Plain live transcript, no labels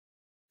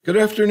Good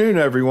afternoon,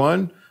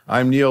 everyone.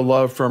 I'm Neil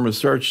Love from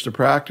Research to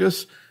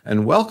Practice,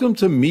 and welcome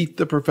to Meet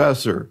the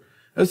Professor.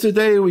 As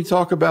today we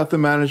talk about the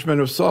management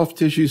of soft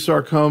tissue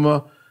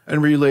sarcoma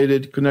and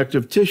related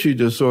connective tissue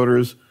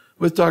disorders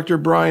with Dr.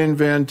 Brian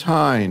Van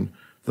Tine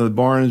from the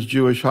Barnes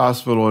Jewish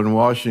Hospital in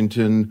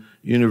Washington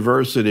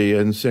University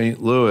in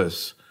St.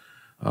 Louis.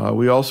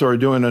 We also are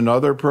doing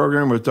another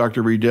program with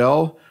Dr.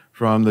 Riedel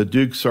from the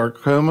Duke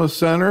Sarcoma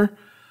Center.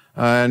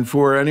 And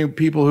for any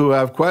people who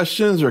have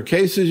questions or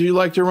cases you'd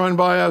like to run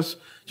by us,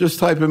 just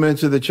type them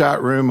into the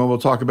chat room and we'll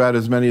talk about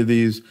as many of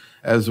these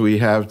as we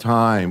have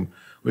time.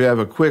 We have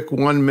a quick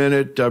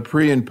 1-minute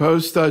pre and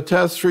post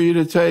test for you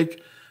to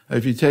take.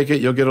 If you take it,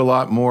 you'll get a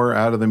lot more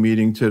out of the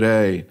meeting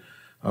today.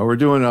 We're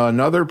doing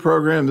another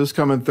program this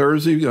coming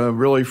Thursday,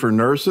 really for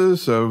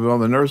nurses. So all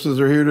the nurses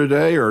are here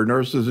today, or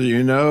nurses that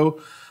you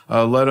know,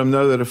 let them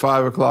know that at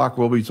 5 o'clock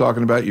we'll be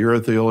talking about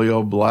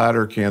urothelial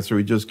bladder cancer.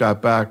 We just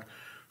got back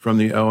from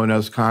the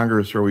ONS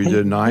Congress where we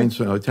did 10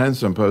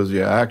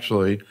 symposia,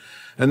 actually.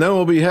 And then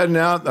we'll be heading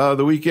out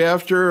the week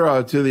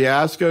after to the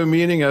ASCO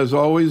meeting. As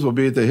always, we'll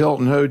be at the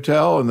Hilton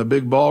Hotel in the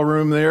big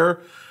ballroom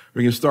there.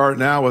 We can start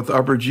now with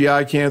upper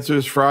GI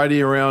cancers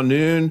Friday around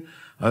noon.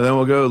 Then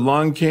we'll go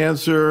lung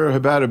cancer,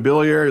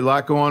 hepatobiliary, a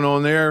lot going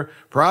on there.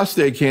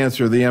 Prostate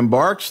cancer, the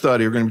EMBARK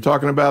study. We're going to be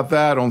talking about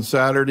that on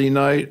Saturday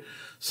night.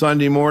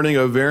 Sunday morning,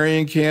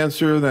 ovarian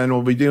cancer. Then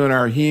we'll be doing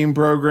our heme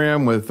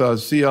program with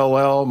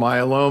CLL,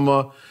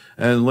 myeloma,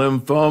 and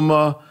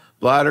lymphoma.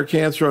 Bladder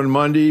cancer on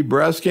Monday,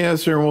 breast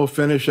cancer, and we'll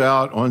finish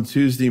out on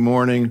Tuesday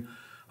morning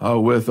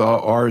with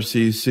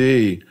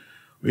RCC.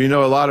 We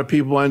know a lot of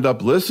people end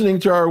up listening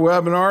to our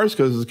webinars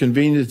because it's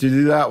convenient to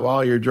do that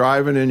while you're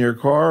driving in your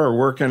car or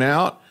working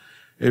out.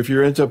 If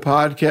you're into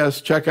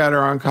podcasts, check out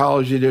our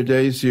Oncology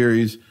Today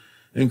series,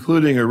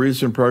 including a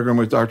recent program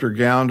with Dr.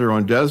 Gounder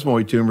on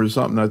desmoid tumors,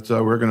 something that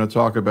we're going to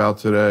talk about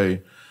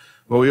today.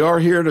 Well, we are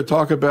here to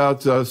talk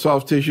about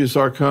soft tissue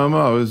sarcoma.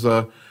 I was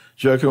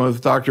joking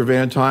with Dr.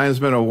 Van Tine. It's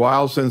been a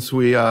while since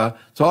we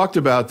talked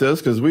about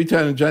this because we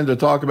tend to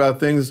talk about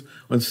things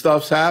when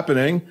stuff's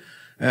happening.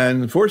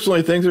 And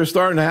fortunately, things are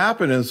starting to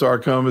happen in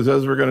sarcomas,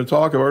 as we're going to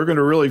talk about. We're going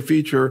to really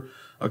feature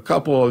a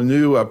couple of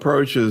new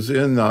approaches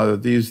in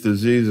these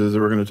diseases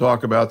that we're going to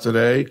talk about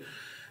today.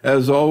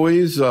 As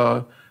always,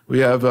 we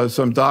have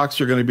some docs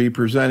who are going to be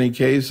presenting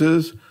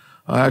cases.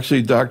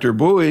 Actually, Dr.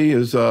 Bowie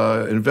is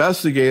an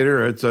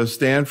investigator at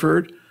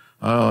Stanford.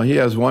 He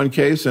has one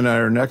case, and in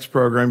our next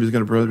program, he's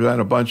going to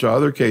present a bunch of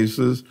other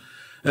cases.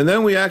 And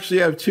then we actually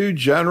have two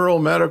general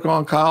medical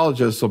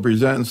oncologists who will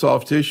present in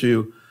soft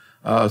tissue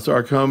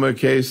sarcoma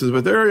cases.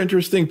 But they're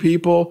interesting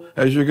people,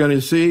 as you're going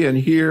to see and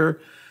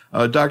hear.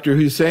 Dr.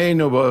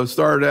 Hussein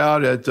started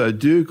out at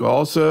Duke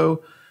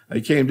also. He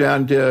came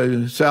down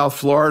to South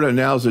Florida,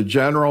 now is a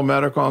general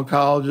medical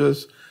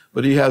oncologist,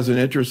 but he has an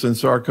interest in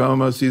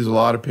sarcoma, sees a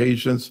lot of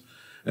patients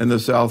in the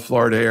South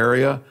Florida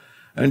area.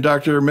 And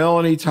Dr.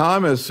 Melanie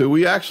Thomas, who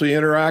we actually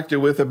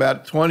interacted with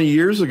about 20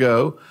 years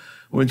ago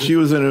when she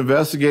was an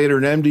investigator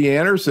at MD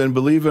Anderson.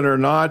 Believe it or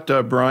not,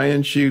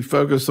 Brian, she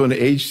focused on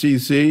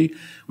HCC.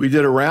 We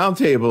did a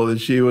roundtable that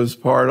she was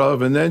part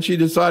of, and then she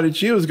decided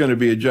she was going to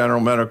be a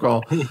general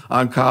medical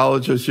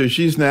oncologist. So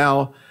she's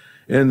now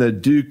in the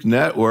Duke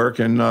network,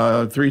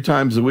 and 3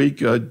 times a week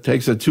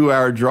takes a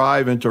 2-hour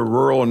drive into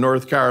rural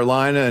North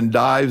Carolina and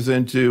dives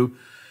into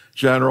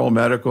general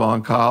medical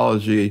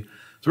oncology.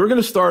 So we're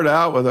going to start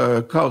out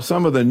with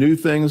some of the new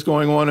things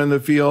going on in the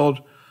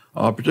field,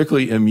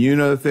 particularly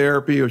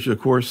immunotherapy, which is, of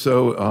course,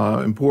 so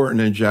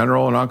important in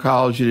general in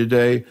oncology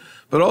today,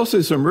 but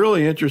also some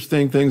really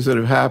interesting things that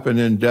have happened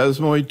in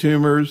desmoid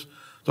tumors.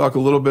 Talk a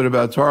little bit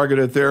about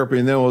targeted therapy,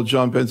 and then we'll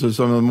jump into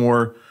some of the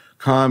more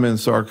common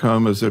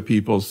sarcomas that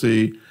people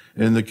see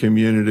in the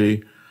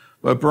community.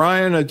 But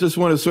Brian, I just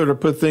want to sort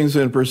of put things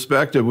in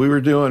perspective.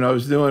 I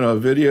was doing a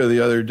video the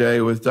other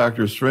day with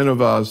Dr.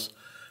 Srinivas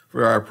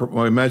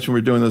when we mentioned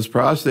we're doing this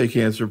prostate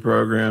cancer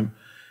program.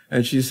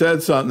 And she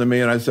said something to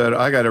me, and I said,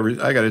 I got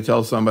to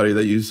tell somebody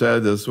that you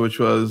said this, which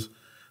was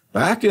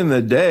back in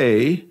the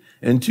day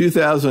in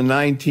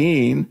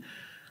 2019,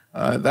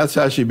 that's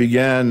how she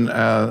began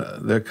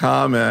the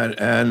comment.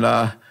 And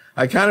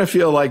I kind of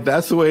feel like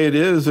that's the way it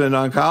is in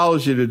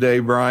oncology today,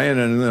 Brian,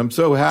 and I'm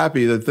so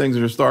happy that things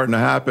are starting to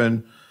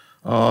happen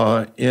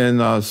in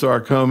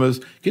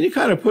sarcomas. Can you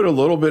kind of put a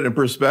little bit in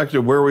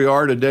perspective where we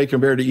are today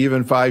compared to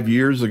even 5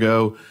 years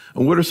ago,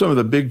 and what are some of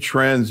the big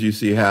trends you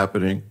see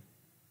happening?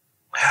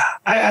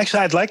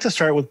 I'd like to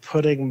start with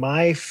putting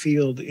my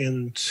field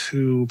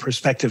into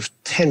perspective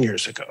 10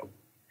 years ago.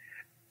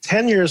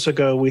 10 years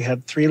ago, we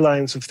had 3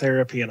 lines of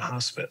therapy in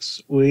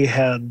hospice. We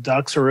had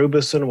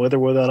doxorubicin with or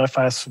without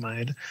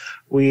ifosfamide.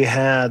 We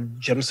had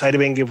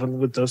gemcitabine given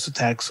with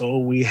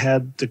docetaxel. We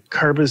had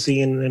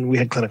dacarbazine, and we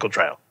had clinical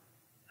trial.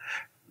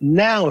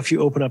 Now, if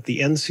you open up the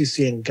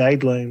NCCN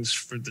guidelines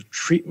for the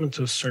treatment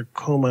of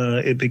sarcoma,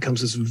 it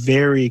becomes this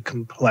very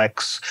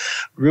complex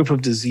group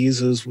of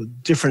diseases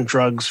with different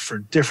drugs for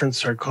different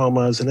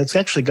sarcomas. And it's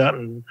actually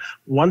gotten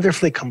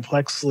wonderfully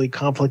complexly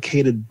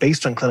complicated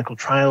based on clinical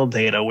trial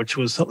data, which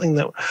was something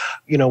that,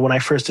 when I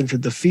first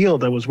entered the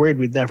field, I was worried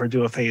we'd never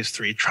do a phase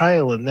 3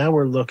 trial. And now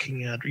we're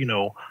looking at,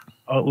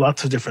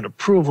 lots of different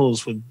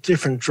approvals with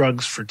different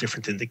drugs for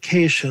different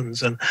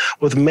indications and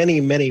with many,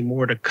 many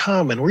more to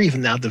come. And we're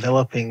even now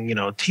developing,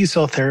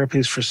 T-cell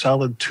therapies for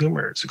solid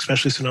tumors,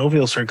 especially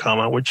synovial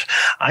sarcoma, which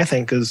I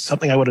think is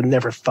something I would have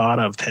never thought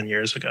of 10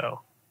 years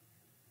ago.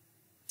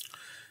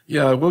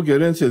 Yeah, we'll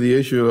get into the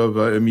issue of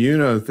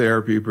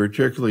immunotherapy,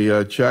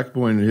 particularly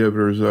checkpoint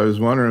inhibitors. I was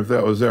wondering if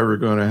that was ever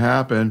going to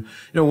happen.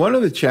 One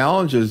of the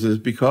challenges is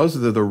because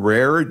of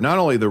not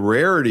only the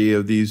rarity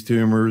of these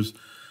tumors,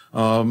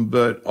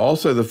 but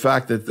also the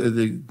fact that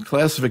the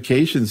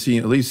classification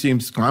at least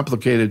seems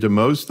complicated to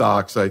most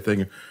docs, I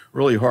think.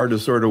 Really hard to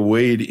sort of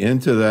wade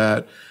into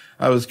that.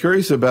 I was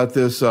curious about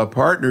this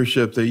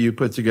partnership that you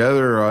put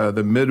together,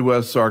 the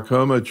Midwest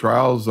Sarcoma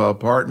Trials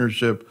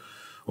Partnership,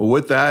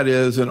 what that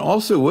is, and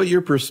also what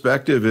your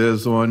perspective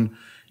is on,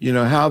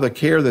 how the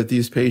care that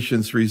these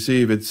patients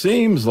receive. It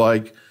seems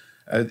like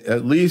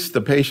at least the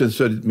patients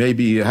should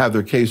maybe have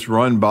their case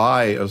run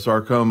by a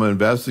sarcoma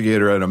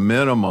investigator at a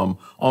minimum,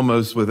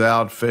 almost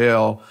without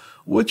fail.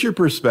 What's your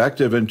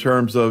perspective in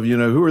terms of,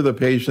 who are the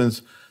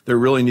patients that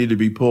really need to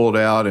be pulled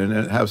out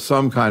and have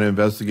some kind of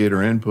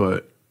investigator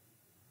input?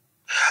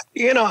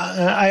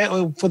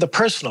 With a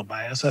personal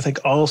bias, I think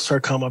all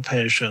sarcoma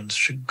patients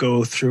should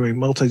go through a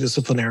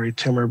multidisciplinary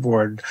tumor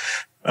board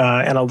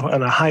and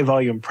a high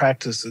volume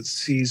practice that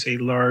sees a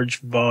large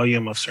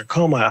volume of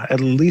sarcoma, at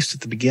least at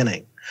the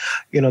beginning.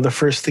 The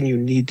first thing you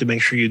need to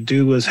make sure you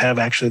do is have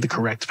actually the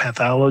correct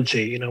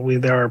pathology.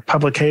 There are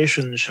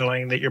publications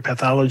showing that your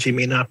pathology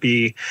may not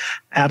be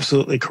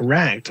absolutely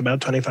correct about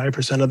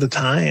 25% of the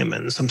time.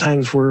 And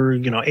sometimes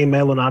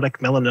amelanotic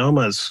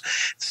melanomas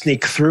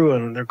sneak through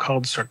and they're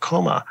called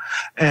sarcoma.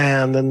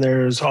 And then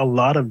there's a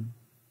lot of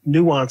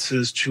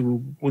nuances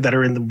that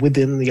are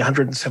within the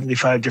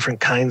 175 different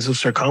kinds of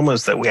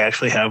sarcomas that we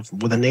actually have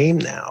with a name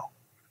now.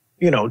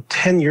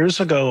 10 years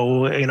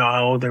ago,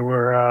 there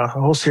were a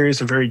whole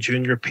series of very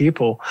junior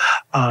people,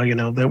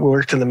 that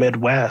worked in the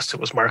Midwest. It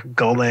was Mark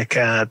Gulnick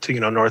at,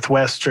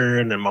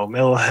 Northwestern, and Mo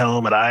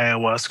Milhelm at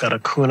Iowa, Scott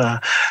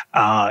Acuna,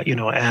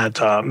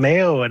 at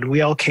Mayo. And we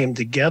all came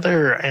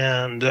together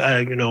and,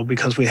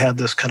 because we had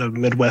this kind of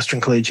Midwestern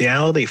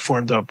collegiality,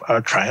 formed up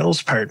a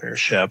trials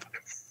partnership.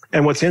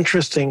 And what's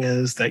interesting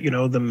is that,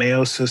 the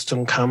Mayo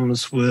system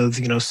comes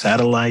with,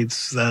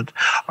 satellites that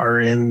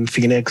are in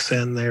Phoenix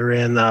and they're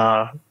in,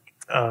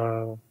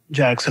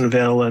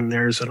 Jacksonville, and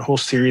there's a whole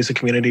series of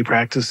community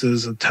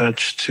practices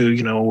attached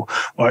to,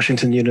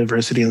 Washington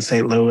University in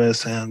St.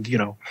 Louis. And,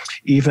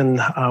 even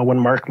when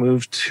Mark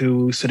moved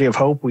to City of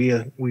Hope, we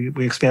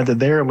expanded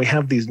there, and we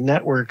have these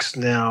networks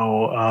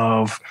now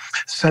of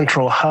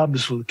central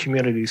hubs with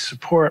community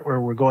support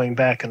where we're going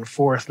back and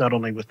forth, not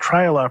only with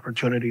trial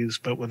opportunities,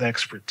 but with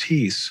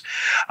expertise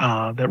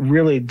that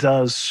really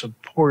does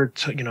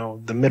support,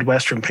 the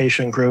Midwestern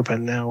patient group.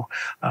 And now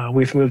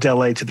we've moved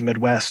LA to the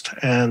Midwest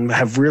and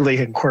have really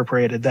incorporated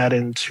that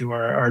into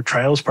our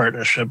trials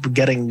partnership,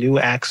 getting new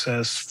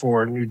access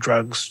for new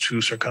drugs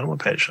to sarcoma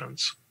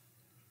patients.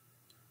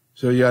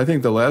 So, yeah, I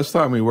think the last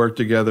time we worked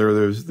together,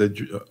 there's the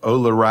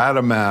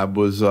olaratumab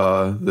was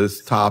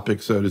this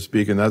topic, so to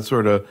speak, and that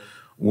sort of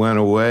went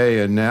away.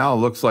 And now it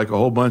looks like a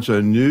whole bunch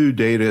of new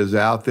data is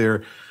out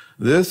there.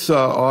 This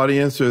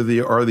audience are the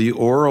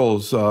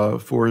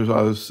orals for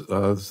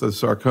the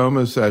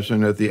sarcoma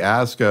session at the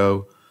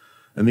ASCO.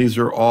 And these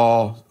are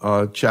all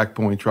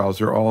checkpoint trials.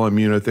 They're all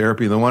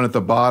immunotherapy. The one at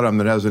the bottom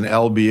that has an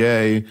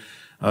LBA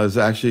is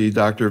actually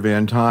Dr.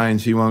 Van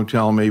Tine's. He won't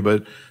tell me,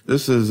 but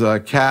this is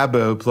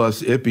Cabo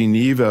plus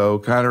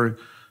Ipi-Nivo, kind of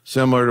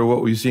similar to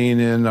what we've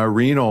seen in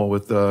renal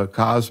with the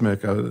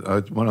Cosmic,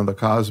 one of the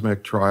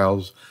Cosmic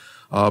trials.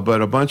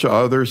 But a bunch of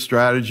other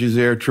strategies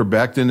there,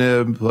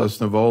 trabectinib plus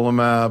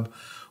nivolumab.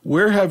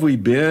 Where have we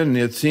been?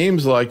 It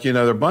seems like, there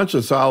are a bunch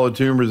of solid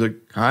tumors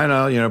that kind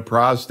of,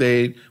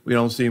 prostate, we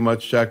don't see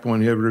much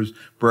checkpoint inhibitors,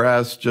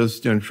 breast,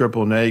 just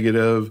triple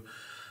negative,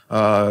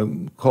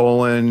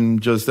 colon,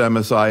 just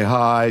MSI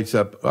high,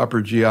 except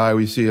upper GI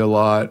we see a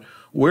lot.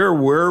 Where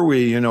were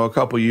we, a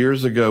couple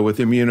years ago with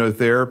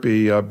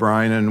immunotherapy,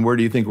 Brian, and where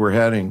do you think we're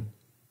heading?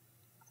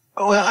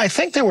 Well, I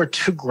think there were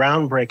two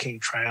groundbreaking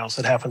trials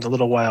that happened a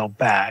little while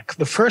back.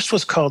 The first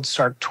was called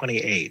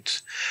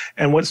SARC-28.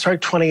 And what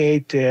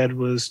SARC-28 did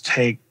was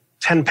take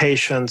 10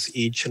 patients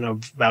each in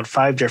about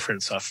 5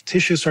 different soft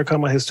tissue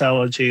sarcoma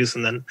histologies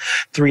and then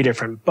 3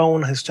 different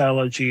bone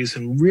histologies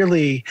and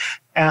really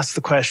ask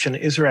the question,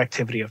 is there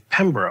activity of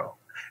pembro?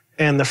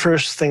 And the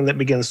first thing that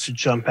begins to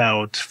jump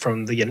out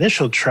from the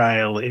initial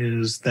trial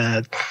is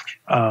that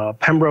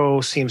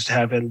pembro seems to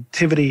have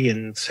activity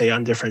in, say,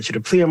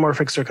 undifferentiated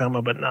pleomorphic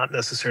sarcoma, but not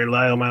necessarily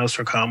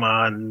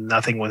leiomyosarcoma, and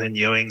nothing within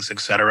Ewing's, et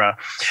cetera.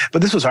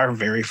 But this was our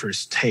very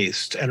first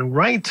taste. And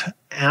right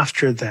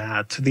after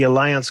that, the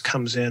alliance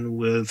comes in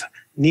with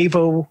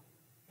Nivo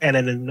and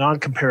in a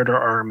non-comparator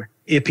arm,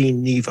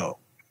 Ipi-Nivo.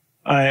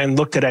 And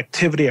looked at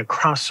activity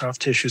across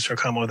soft tissue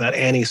sarcoma without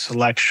any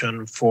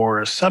selection for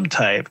a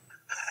subtype.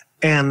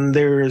 And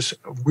there's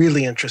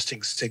really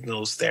interesting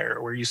signals there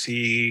where you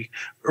see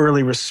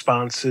early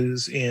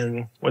responses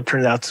in what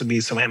turned out to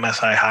be some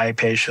MSI high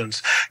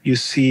patients. You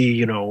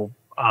see,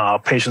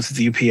 patients with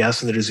the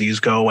UPS and the disease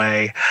go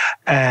away.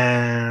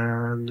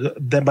 And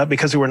then, but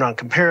because we were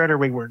non-comparator,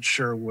 we weren't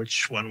sure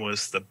which one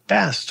was the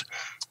best.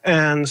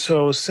 And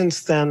so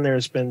since then,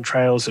 there's been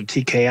trials of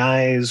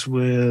TKIs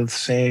with,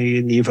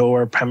 say, Nivo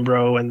or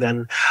Pembro, and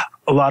then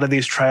a lot of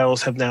these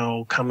trials have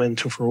now come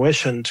into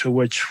fruition, to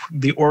which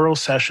the oral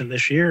session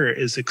this year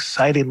is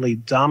excitingly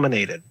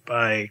dominated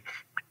by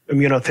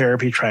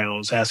immunotherapy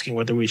trials, asking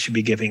whether we should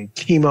be giving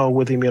chemo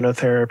with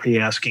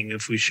immunotherapy, asking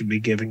if we should be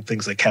giving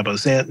things like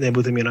cabozantinib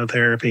with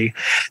immunotherapy.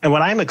 And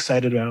what I'm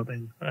excited about,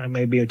 and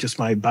maybe just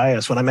my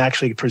bias, what I'm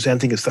actually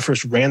presenting is the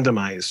first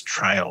randomized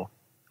trial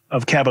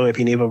of Cabo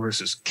Ipi-Nivo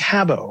versus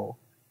Cabo,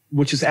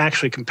 which is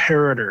actually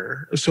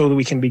comparator, so that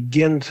we can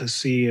begin to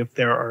see if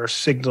there are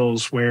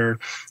signals where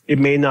it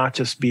may not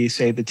just be,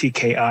 say, the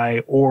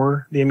TKI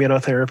or the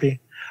immunotherapy,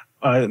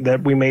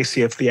 that we may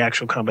see if the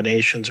actual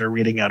combinations are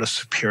reading out as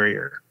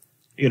superior.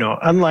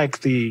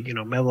 Unlike the,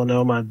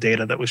 melanoma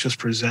data that was just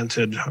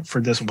presented for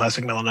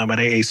dysplastic melanoma at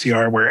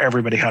AACR, where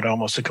everybody had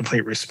almost a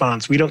complete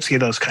response, we don't see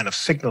those kind of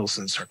signals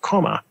in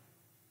sarcoma.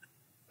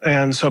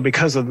 And so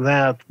because of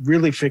that,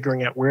 really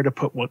figuring out where to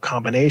put what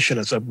combination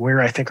is where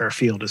I think our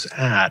field is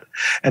at.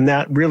 And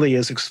that really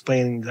is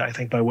explained, I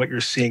think, by what you're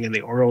seeing in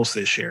the orals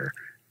this year.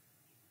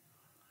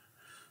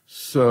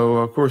 So,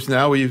 of course,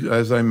 now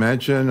as I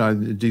mentioned,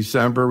 in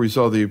December, we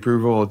saw the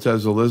approval of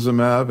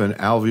atezolizumab and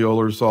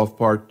alveolar soft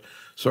part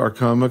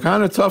sarcoma.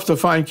 Kind of tough to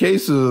find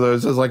cases of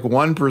those. It's like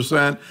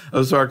 1%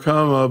 of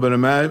sarcoma, but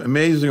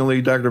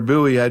amazingly, Dr.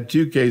 Bowie had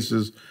 2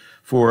 cases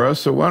for us.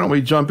 So why don't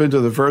we jump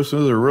into the first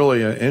one? This is a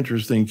really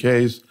interesting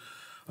case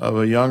of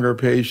a younger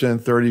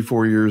patient,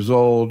 34 years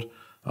old.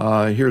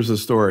 Here's the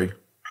story.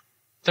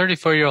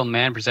 34-year-old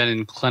man presented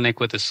in clinic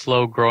with a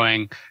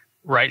slow-growing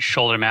right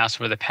shoulder mass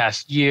over the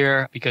past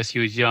year. Because he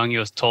was young, he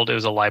was told it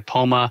was a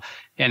lipoma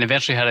and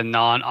eventually had a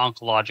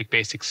non-oncologic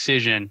based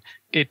excision.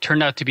 It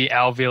turned out to be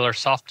alveolar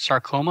soft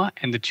sarcoma,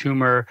 and the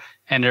tumor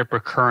ended up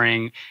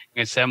recurring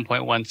in a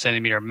 7.1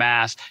 centimeter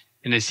mass.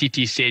 And the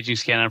CT staging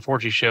scan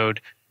unfortunately showed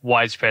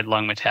widespread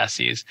lung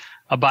metastases.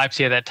 A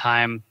biopsy at that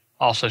time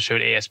also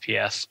showed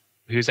ASPS.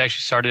 He was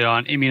actually started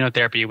on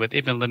immunotherapy with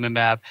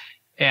ipilimumab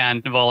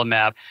and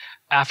nivolumab.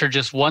 After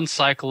just one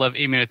cycle of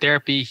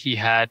immunotherapy, he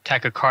had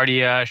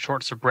tachycardia,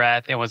 shortness of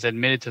breath, and was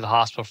admitted to the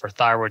hospital for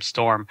thyroid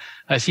storm.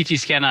 A CT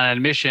scan on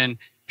admission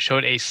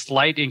showed a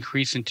slight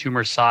increase in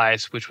tumor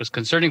size, which was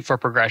concerning for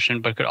progression,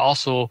 but could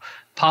also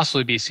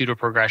possibly be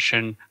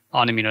pseudoprogression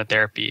on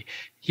immunotherapy.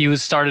 He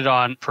was started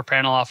on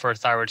propranolol for a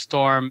thyroid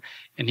storm,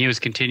 and he was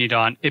continued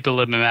on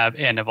ipilimumab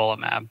and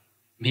nivolumab.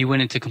 He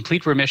went into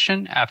complete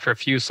remission after a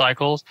few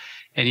cycles,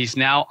 and he's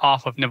now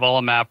off of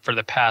nivolumab for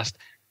the past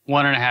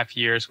 1.5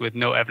 years with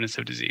no evidence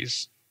of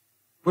disease.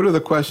 What are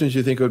the questions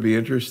you think would be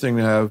interesting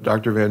to have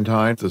Dr. Van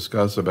Tine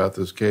discuss about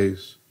this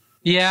case?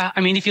 Yeah,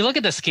 if you look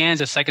at the scans,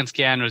 the second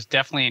scan was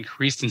definitely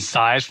increased in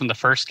size from the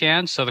first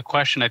scan. So the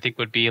question I think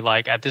would be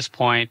at this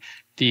point,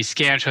 the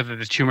scan showed that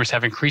the tumors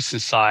have increased in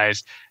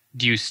size.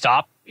 Do you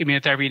stop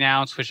immunotherapy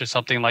now and switch to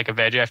something like a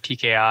VEGF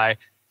TKI?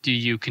 Do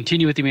you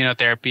continue with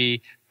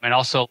immunotherapy? And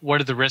also, what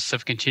are the risks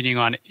of continuing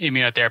on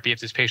immunotherapy if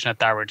this patient had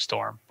thyroid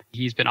storm?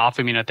 He's been off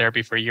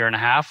immunotherapy for 1.5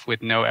 years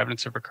with no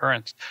evidence of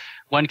recurrence.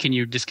 When can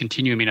you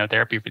discontinue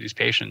immunotherapy for these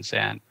patients?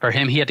 And for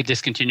him, he had to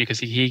discontinue because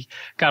he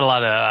got a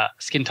lot of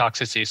skin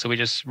toxicity. So we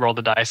just rolled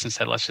the dice and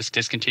said, let's just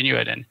discontinue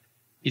it. And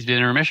he's been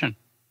in remission.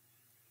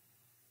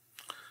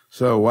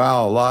 So,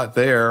 wow, a lot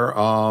there.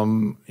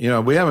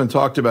 We haven't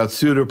talked about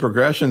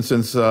pseudoprogression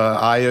since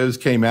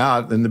IOs came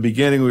out. In the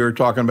beginning, we were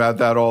talking about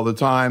that all the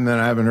time. Then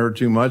I haven't heard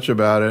too much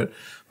about it.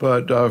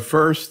 But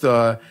first,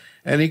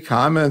 any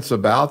comments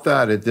about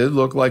that? It did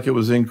look like it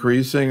was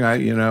increasing.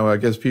 I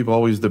guess people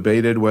always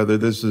debated whether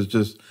this is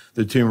just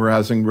the tumor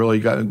hasn't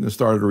really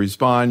started to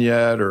respond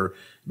yet, or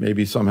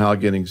maybe somehow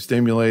getting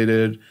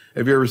stimulated.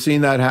 Have you ever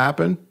seen that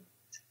happen?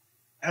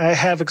 I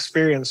have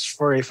experienced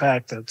for a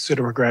fact that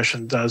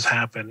pseudoprogression does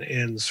happen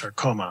in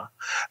sarcoma.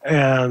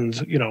 And,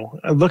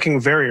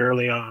 looking very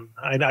early on,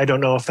 I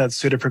don't know if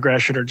that's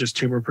pseudoprogression or just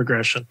tumor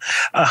progression.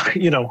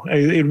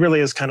 It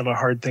really is kind of a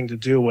hard thing to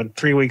do when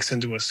 3 weeks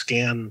into a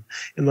scan,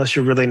 unless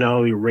you really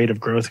know your rate of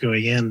growth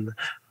going in.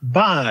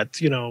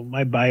 But,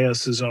 my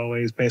bias is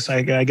always based,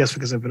 I guess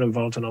because I've been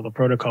involved in all the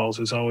protocols,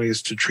 is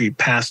always to treat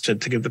past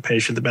it, to give the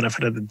patient the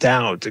benefit of the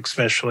doubt,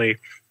 especially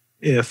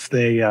if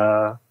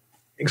there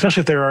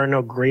are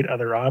no great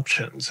other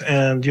options.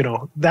 And,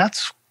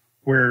 that's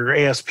where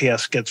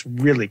ASPS gets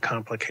really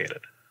complicated.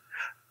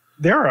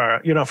 There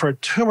are, for a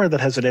tumor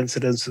that has an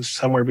incidence of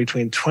somewhere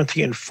between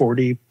 20 and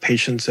 40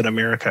 patients in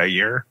America a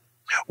year,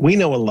 we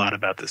know a lot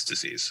about this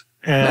disease.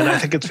 And I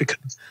think it's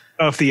because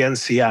of the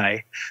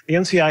NCI. The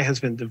NCI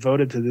has been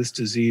devoted to this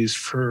disease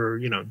for,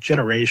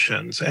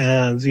 generations.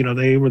 And,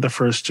 they were the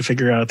first to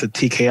figure out that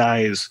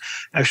TKIs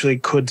actually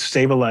could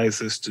stabilize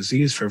this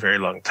disease for a very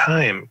long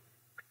time.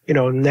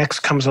 Next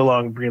comes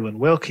along Breland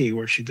Wilkie,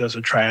 where she does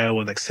a trial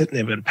with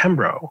axitinib and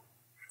pembro.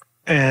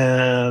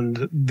 And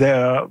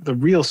the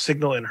real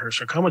signal in her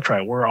sarcoma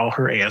trial were all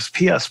her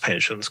ASPS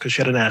patients, because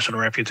she had a national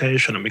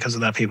reputation, and because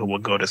of that, people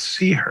would go to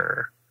see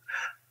her.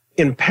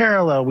 In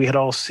parallel, we had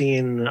all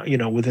seen,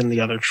 within the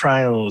other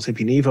trials,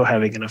 ipi-nivo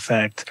having an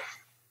effect.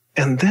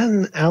 And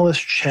then Alice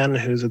Chen,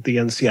 who's at the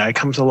NCI,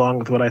 comes along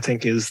with what I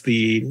think is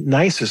the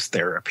nicest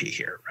therapy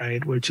here,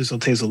 right, which is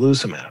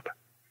atezolizumab,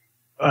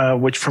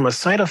 which from a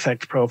side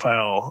effect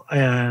profile,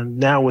 and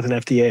now with an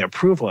FDA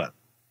approval,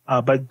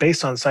 but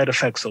based on side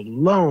effects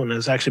alone,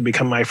 has actually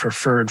become my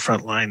preferred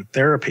frontline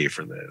therapy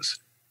for this.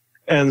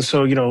 And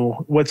so,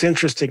 what's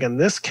interesting in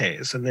this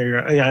case, and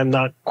I'm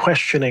not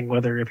questioning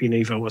whether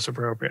ipi-nivo was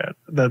appropriate.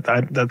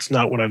 That's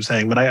not what I'm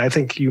saying. But I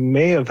think you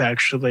may have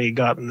actually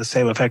gotten the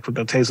same effect with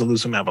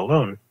atezolizumab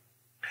alone,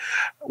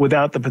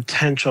 without the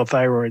potential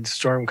thyroid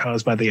storm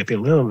caused by the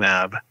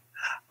ipilimumab.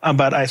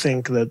 But I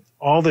think that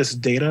all this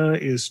data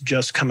is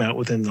just come out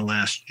within the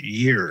last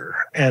year.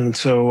 And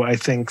so I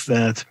think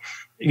that,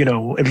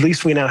 at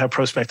least we now have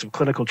prospective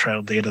clinical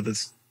trial data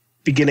that's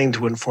beginning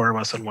to inform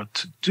us on what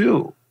to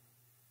do.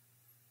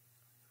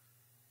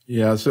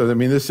 Yeah, so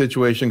this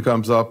situation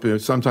comes up.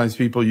 Sometimes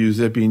people use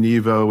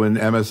ipi-nivo in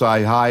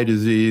MSI high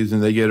disease,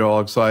 and they get all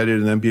excited,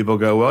 and then people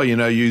go, well,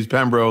 use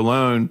pembro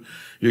alone.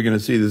 You're going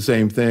to see the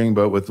same thing,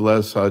 but with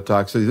less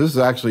toxicity. This is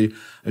actually,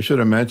 I should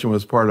have mentioned,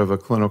 was part of a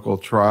clinical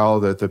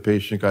trial that the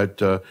patient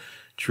got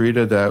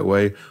treated that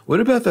way. What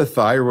about the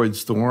thyroid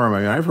storm?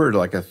 I've heard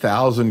like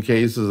 1,000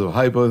 cases of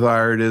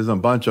hypothyroidism, a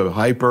bunch of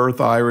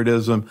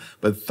hyperthyroidism,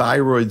 but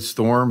thyroid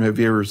storm, have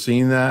you ever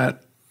seen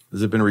that?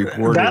 Has it been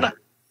reported?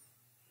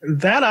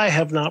 That I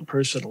have not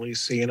personally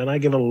seen, and I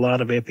give a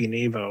lot of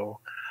ipi-nivo.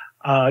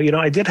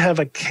 I did have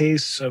a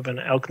case of an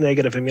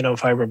ALK-negative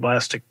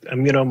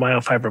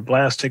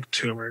immunomyofibroblast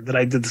tumor that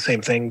I did the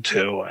same thing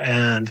to.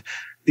 And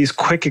these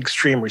quick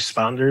extreme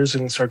responders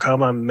in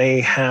sarcoma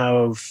may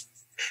have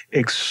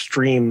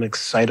extreme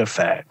side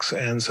effects.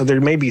 And so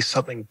there may be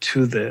something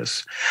to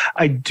this.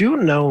 I do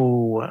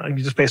know,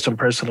 just based on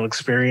personal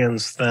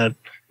experience, that,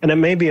 and it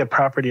may be a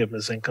property of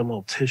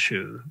mesenchymal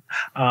tissue,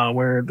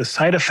 where the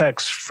side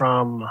effects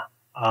from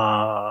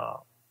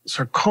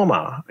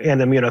sarcoma and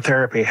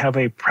immunotherapy have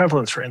a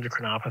prevalence for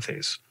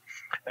endocrinopathies.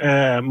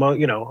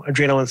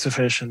 Adrenal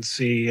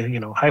insufficiency,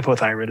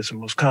 hypothyroidism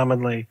most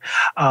commonly,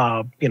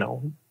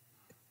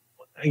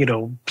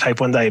 type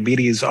 1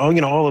 diabetes,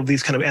 all of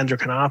these kind of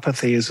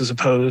endocrinopathies as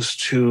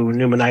opposed to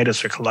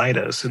pneumonitis or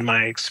colitis in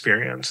my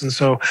experience. And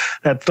so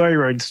that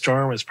thyroid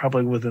storm is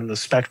probably within the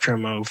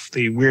spectrum of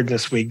the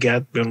weirdness we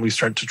get when we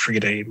start to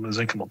treat a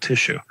mesenchymal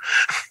tissue.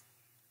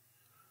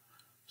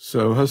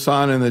 So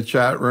Hassan in the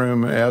chat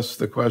room asked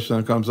the question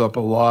that comes up a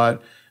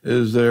lot.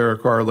 Is there a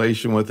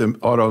correlation with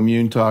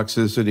autoimmune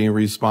toxicity in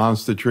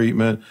response to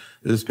treatment?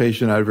 This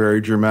patient had a very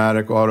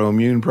dramatic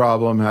autoimmune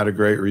problem, had a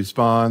great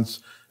response.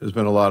 There's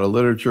been a lot of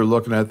literature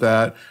looking at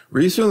that.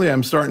 Recently,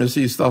 I'm starting to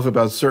see stuff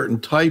about certain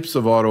types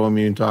of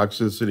autoimmune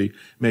toxicity,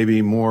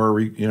 maybe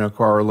more,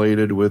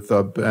 correlated with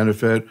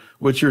benefit.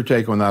 What's your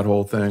take on that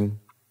whole thing?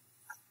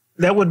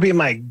 That would be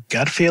my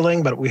gut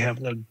feeling, but we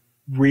don't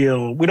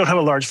have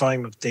a large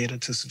volume of data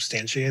to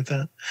substantiate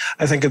that.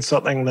 I think it's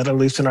something that, at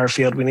least in our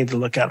field, we need to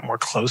look at more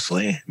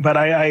closely. But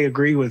I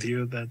agree with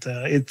you that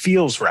it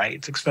feels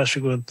right,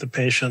 especially with the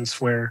patients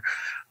where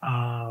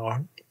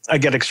I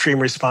get extreme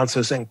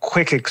responses and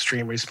quick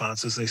extreme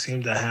responses. They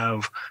seem to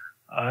have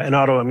an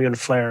autoimmune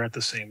flare at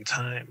the same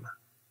time.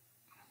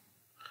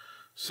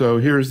 So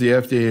here's the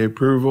FDA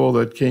approval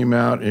that came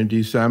out in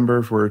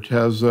December for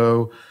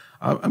Atezo.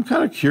 I'm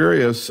kind of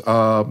curious,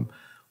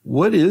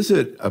 what is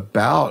it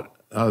about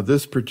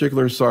this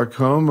particular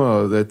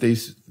sarcoma that they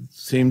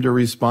seem to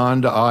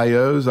respond to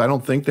IOs? I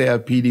don't think they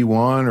have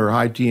PD-1 or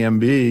high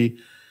TMB.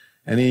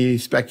 Any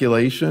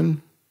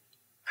speculation?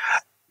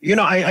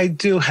 I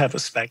do have a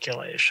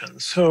speculation.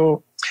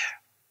 So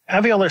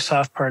alveolar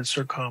soft part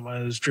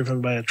sarcoma is driven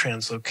by a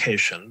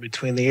translocation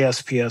between the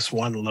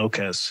ASPS1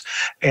 locus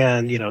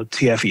and,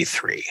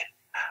 TFE3.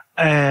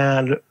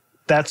 And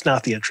that's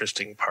not the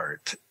interesting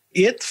part.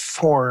 It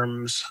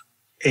forms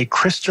a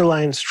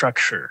crystalline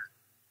structure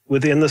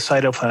within the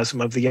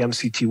cytoplasm of the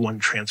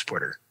MCT1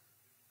 transporter.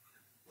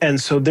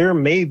 And so there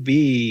may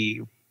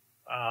be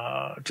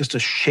just a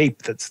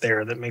shape that's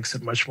there that makes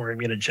it much more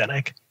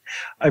immunogenic.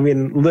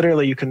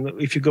 Literally,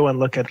 if you go and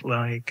look at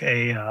like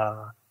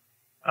electron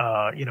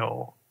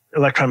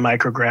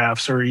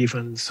micrographs or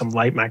even some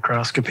light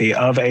microscopy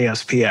of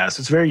ASPS,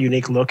 it's a very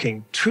unique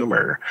looking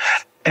tumor.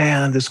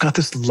 And it's got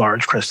this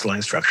large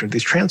crystalline structure,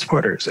 these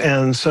transporters.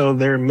 And so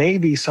there may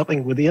be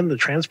something within the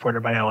transporter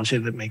biology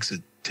that makes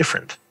it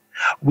different.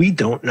 We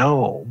don't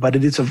know, but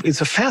it's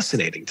a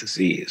fascinating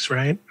disease,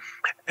 right?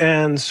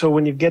 And so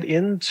when you get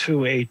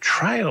into a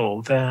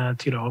trial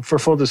that, for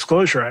full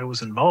disclosure, I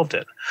was involved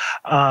in,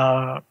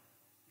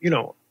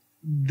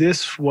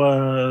 this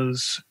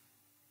was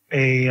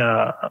a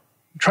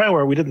trial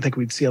where we didn't think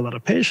we'd see a lot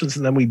of patients,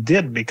 and then we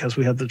did because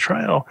we had the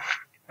trial.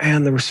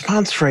 And the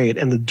response rate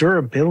and the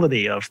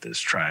durability of this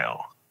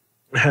trial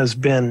has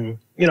been,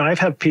 I've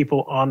had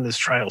people on this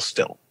trial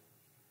still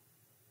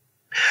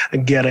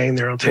getting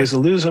their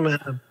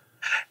atezolizumab.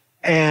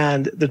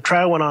 And the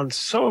trial went on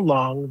so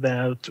long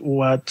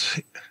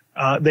that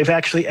they've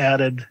actually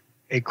added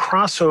a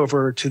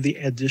crossover to the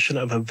addition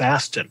of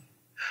Avastin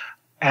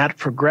at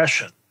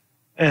progression.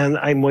 And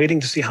I'm waiting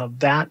to see how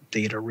that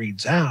data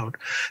reads out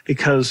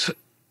because,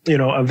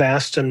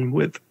 Avastin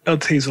with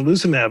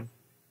atezolizumab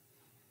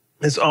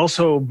is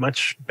also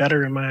much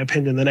better, in my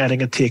opinion, than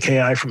adding a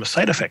TKI from a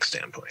side effect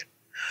standpoint.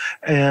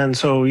 And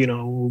so,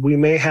 we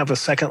may have a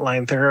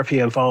second-line therapy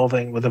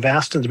evolving with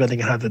Avastin,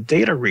 depending on how the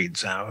data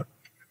reads out,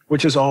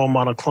 which is all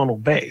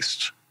monoclonal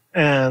based.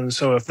 And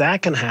so if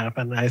that can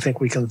happen, I think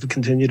we can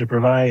continue to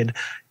provide,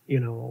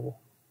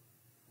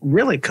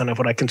 really kind of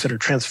what I consider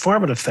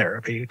transformative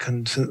therapy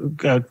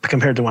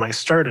compared to when I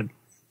started,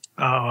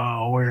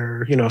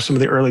 where, some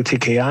of the early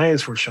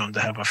TKIs were shown to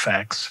have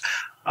effects.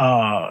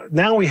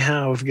 Now we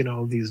have,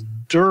 these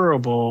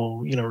durable,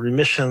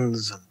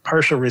 remissions and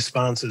partial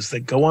responses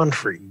that go on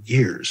for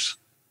years.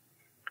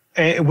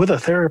 And with a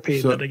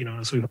therapy that,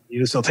 as we've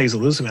used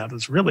atezolizumab,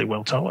 that's really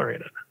well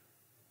tolerated.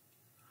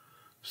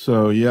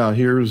 So, yeah,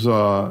 here's,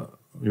 you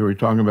were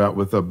talking about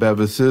with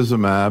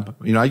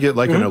bevacizumab. I get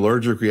like an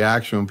allergic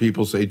reaction when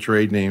people say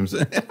trade names.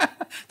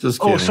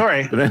 Just kidding. Oh,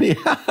 sorry. But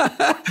anyhow,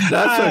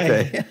 that's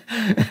okay.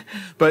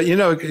 But,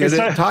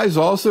 it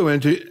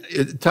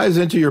ties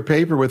into your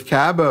paper with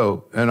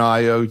Cabo and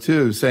IO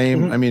too.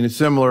 Same, a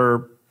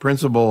similar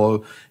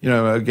principle,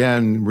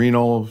 again,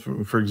 renal,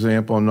 for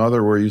example,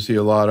 another where you see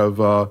a lot of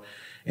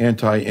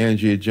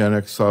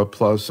anti-angiogenics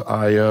plus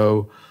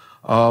IO.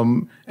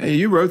 And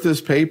you wrote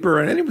this paper,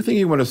 and anything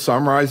you want to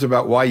summarize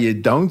about why you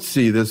don't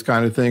see this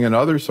kind of thing in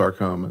other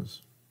sarcomas?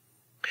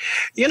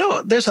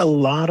 There's a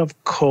lot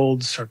of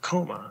cold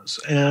sarcomas,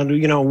 and,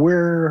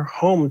 we're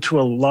home to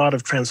a lot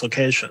of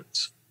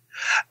translocations.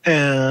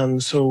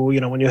 And so,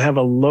 when you have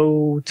a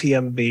low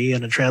TMB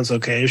and a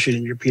translocation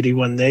and you're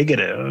PD-1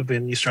 negative,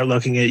 and you start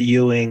looking at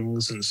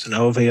Ewing's and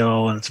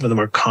synovial and some of the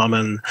more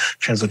common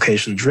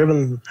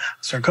translocation-driven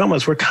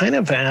sarcomas, we're kind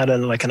of at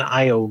an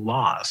IO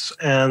loss.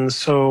 And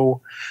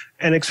so,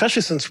 and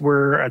especially since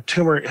we're a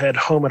tumor at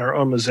home in our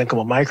own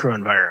mesenchymal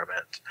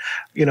microenvironment,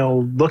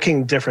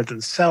 looking different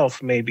than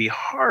self may be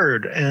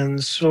hard.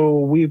 And so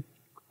we've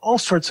all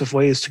sorts of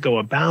ways to go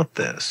about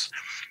this.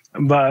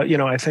 But,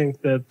 I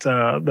think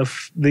that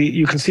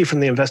you can see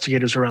from the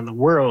investigators around the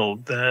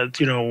world that,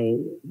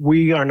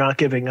 we are not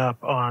giving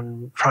up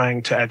on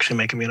trying to actually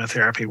make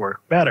immunotherapy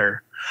work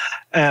better.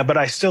 But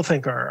I still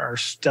think our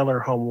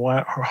stellar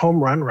home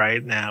run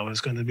right now is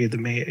going to be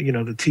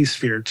the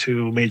T-sphere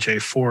to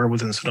MAGE-A4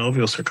 within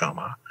synovial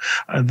sarcoma.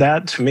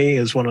 That, to me,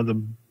 is one of the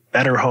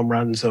better home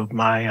runs of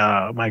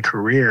my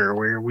career,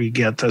 where we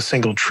get a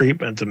single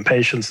treatment in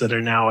patients that are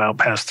now out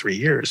past 3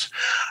 years.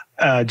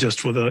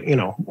 Just with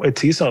a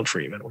T-cell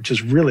treatment, which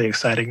is really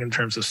exciting in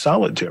terms of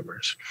solid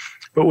tumors.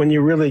 But when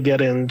you really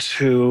get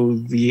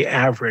into the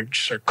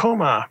average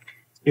sarcoma,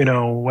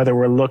 whether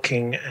we're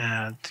looking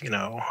at,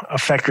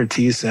 effector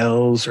T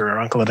cells or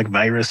oncolytic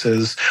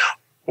viruses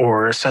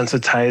or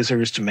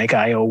sensitizers to make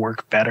IO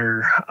work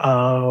better,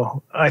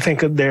 I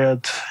think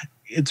that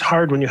it's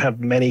hard when you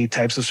have many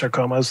types of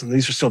sarcomas, and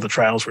these are still the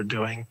trials we're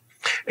doing,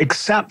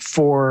 except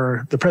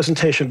for the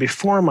presentation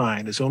before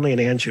mine is only an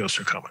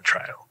angiosarcoma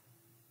trial.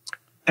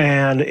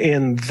 And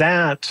in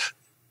that,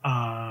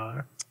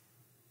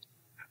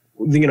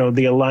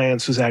 the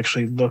alliance has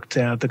actually looked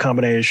at the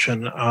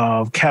combination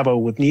of Cabo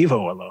with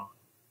Nivo alone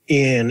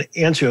in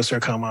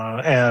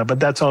angiosarcoma, but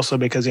that's also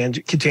because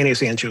cutaneous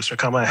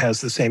angiosarcoma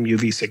has the same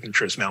UV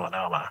signature as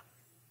melanoma.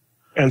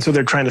 And so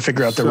they're trying to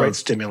figure out the right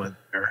stimulant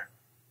there.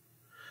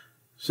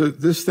 So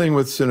this thing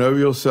with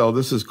synovial cell,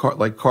 this is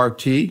like CAR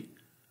T?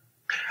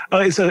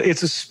 It's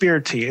a spear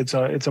T. It's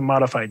a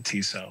modified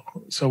T cell.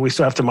 So we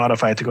still have to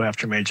modify it to go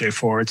after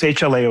MAGE-A4. It's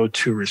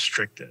HLA-O2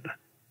 restricted.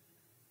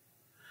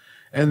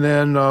 And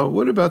then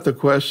what about the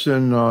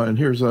question, and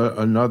here's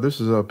another,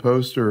 this is a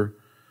poster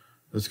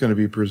that's going to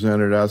be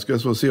presented. I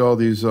guess we'll see all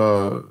these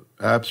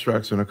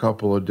abstracts in a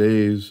couple of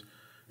days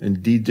in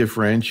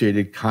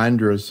dedifferentiated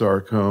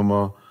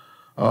chondrosarcoma.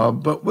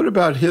 But what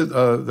about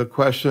the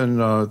question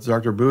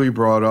Dr. Bowie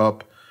brought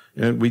up?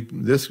 And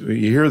you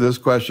hear this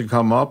question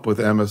come up with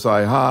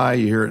MSI high,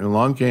 you hear it in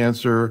lung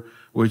cancer,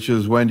 which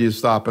is when do you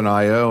stop an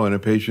IO and a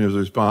patient is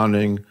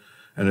responding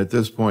and at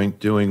this point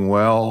doing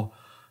well?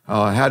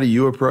 How do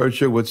you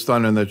approach it? What's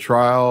done in the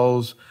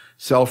trials?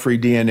 Cell-free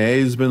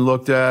DNA has been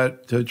looked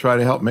at to try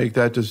to help make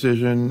that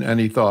decision.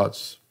 Any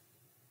thoughts?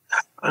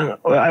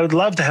 I would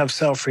love to have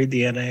cell-free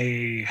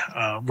DNA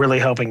really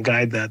helping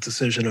guide that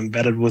decision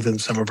embedded within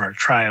some of our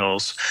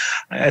trials.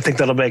 I think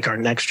that'll make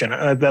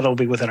that'll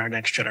be within our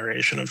next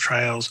generation of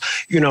trials.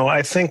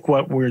 I think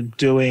what we're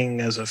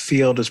doing as a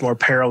field is more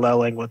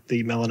paralleling what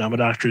the melanoma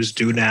doctors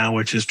do now,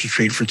 which is to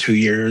treat for 2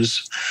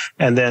 years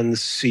and then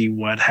see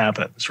what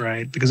happens,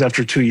 right? Because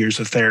after 2 years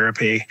of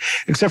therapy,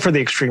 except for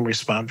the extreme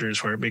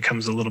responders where it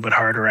becomes a little bit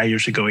harder, I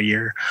usually go a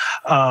year.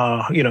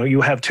 You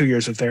have 2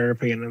 years of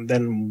therapy and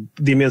then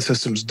the immune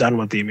system's done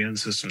what the immune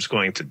system's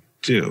going to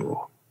do.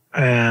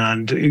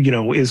 And,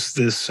 is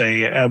this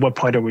at what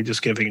point are we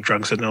just giving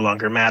drugs that no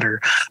longer matter?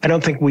 I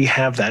don't think we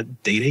have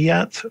that data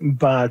yet,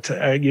 but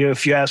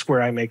if you ask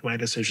where I make my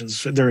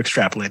decisions, they're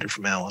extrapolated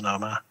from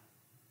melanoma.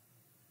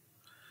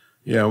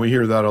 Yeah, we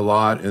hear that a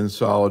lot in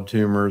solid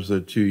tumors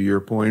at 2-year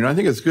point. And I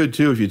think it's good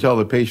too if you tell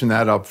the patient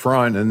that up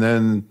front, and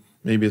then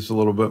maybe it's a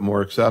little bit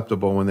more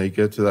acceptable when they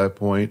get to that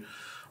point.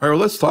 All right,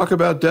 well, let's talk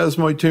about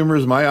desmoid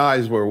tumors. My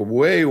eyes were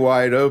way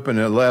wide open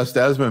at last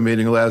ESMO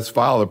meeting last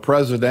fall, the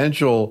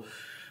presidential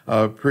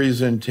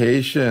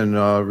presentation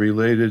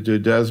related to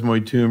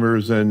desmoid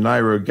tumors and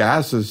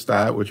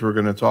nirogacestat, which we're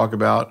going to talk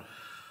about.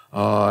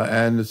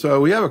 And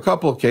so we have a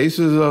couple of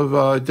cases of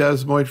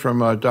desmoid from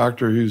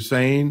Dr.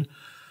 Hussein,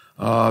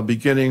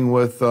 beginning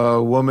with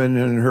a woman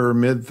in her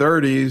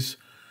mid-30s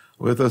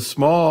with a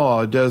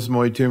small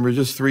desmoid tumor,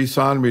 just 3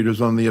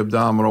 centimeters on the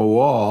abdominal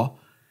wall.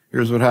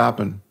 Here's what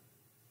happened.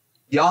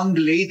 Young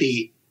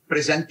lady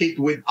presented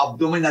with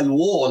abdominal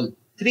wall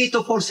 3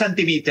 to 4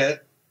 centimeters,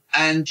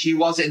 and she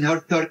was in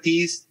her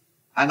 30s.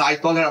 And I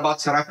told her about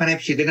sorafenib.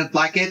 She didn't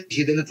like it.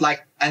 She didn't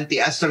like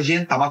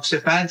anti-estrogen,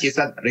 tamoxifen. She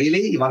said,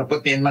 really? You want to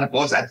put me in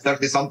menopause at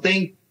 30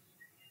 something?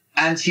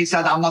 And she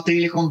said, I'm not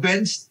really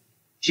convinced.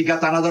 She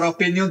got another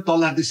opinion,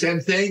 told her the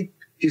same thing.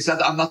 She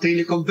said, I'm not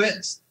really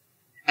convinced.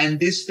 And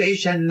this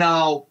patient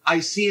now, I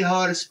see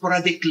her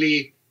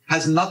sporadically,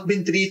 has not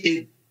been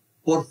treated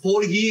for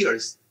 4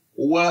 years,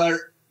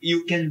 where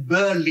you can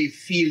barely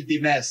feel the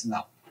mass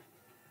now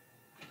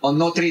on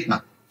no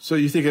treatment. So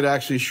you think it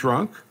actually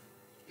shrunk?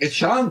 It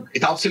shrunk.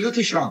 It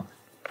absolutely shrunk.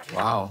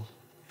 Wow.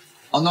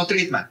 On no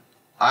treatment.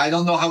 I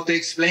don't know how to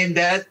explain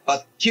that,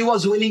 but she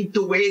was willing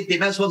to wait. The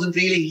mass wasn't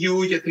really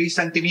huge, at 3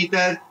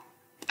 centimeters,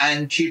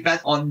 and she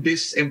bet on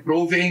this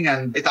improving,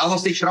 and it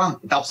honestly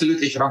shrunk. It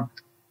absolutely shrunk.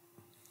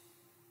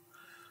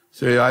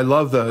 See, I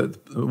love the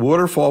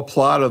waterfall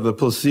plot of the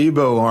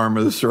placebo arm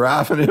of the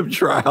sorafenib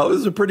trial. It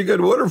was a pretty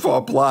good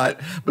waterfall plot,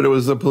 but it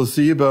was a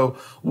placebo.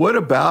 What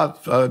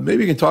about,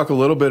 maybe you can talk a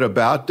little bit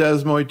about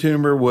desmoid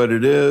tumor, what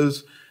it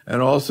is,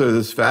 and also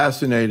this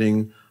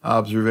fascinating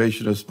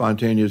observation of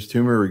spontaneous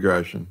tumor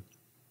regression.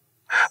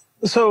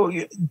 So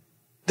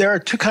there are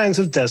 2 kinds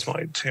of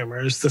desmoid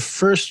tumors. The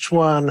first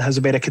one has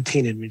a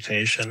beta-catenin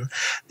mutation.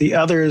 The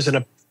others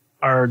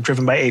are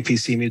driven by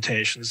APC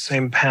mutations,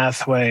 same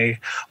pathway.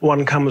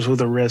 One comes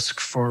with a risk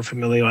for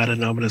familial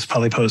adenomatous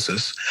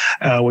polyposis,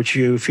 which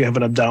if you have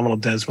an abdominal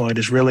desmoid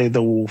is really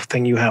the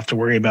thing you have to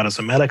worry about as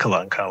a medical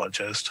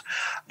oncologist.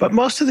 But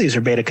most of these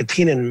are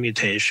beta-catenin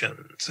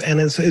mutations,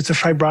 and it's a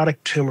fibrotic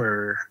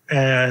tumor.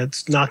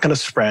 It's not going to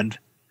spread.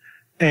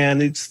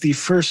 And it's the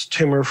first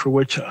tumor for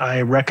which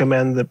I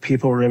recommend that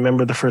people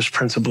remember the first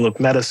principle of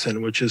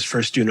medicine, which is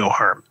first do no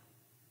harm.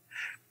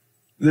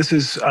 This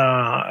is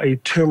a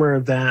tumor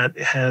that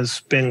has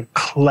been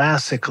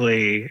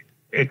classically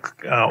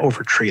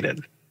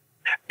overtreated.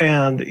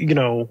 And,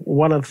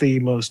 one of the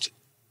most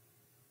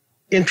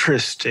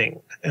interesting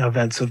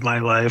events of my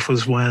life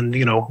was when,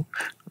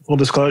 full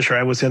disclosure,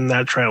 I was in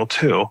that trial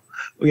too.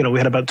 We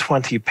had about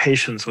 20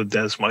 patients with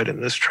desmoid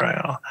in this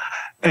trial.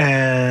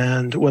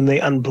 And when they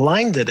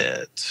unblinded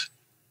it,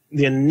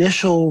 the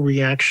initial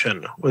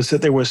reaction was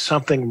that there was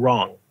something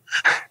wrong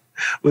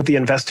with the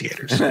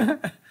investigators.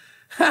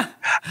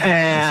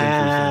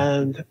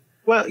 And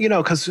well,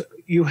 because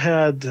you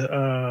had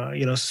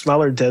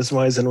smaller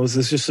desmoids, and was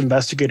this just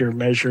investigator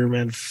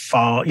measurement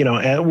fall?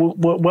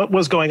 What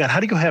was going on? How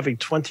do you have a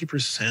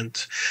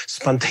 20%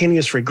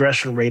 spontaneous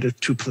regression rate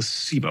to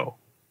placebo?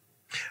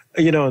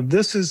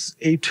 This is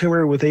a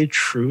tumor with a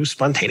true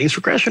spontaneous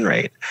regression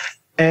rate,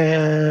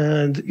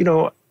 and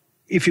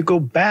if you go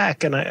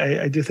back, and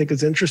I do think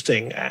it's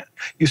interesting,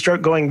 you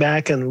start going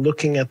back and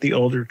looking at the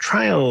older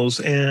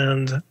trials,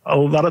 and a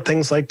lot of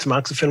things like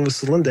tamoxifen with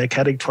Selindec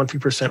had a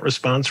 20%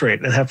 response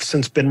rate and have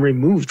since been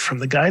removed from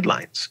the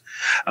guidelines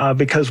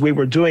because we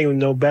were doing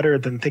no better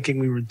than thinking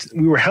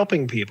we were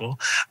helping people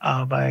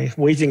by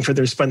waiting for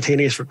their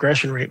spontaneous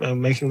regression rate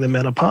and making them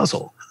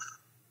menopausal.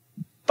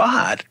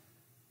 But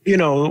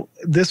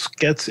this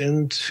gets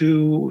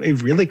into a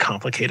really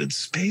complicated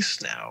space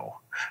now.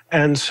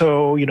 And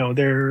so,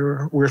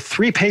 there were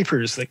 3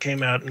 papers that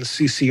came out in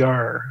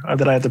CCR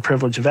that I had the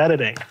privilege of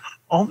editing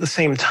all at the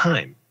same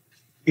time.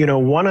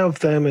 One of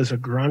them is a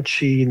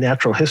graunchy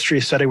natural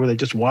history study where they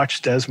just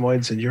watched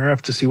desmoids in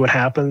Europe to see what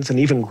happens, and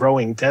even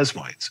growing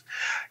desmoids,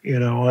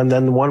 and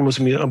then one was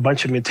a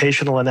bunch of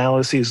mutational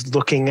analyses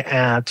looking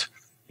at,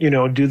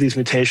 do these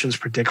mutations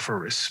predict for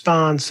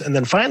response? And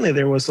then finally,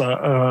 there was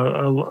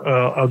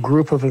a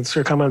group of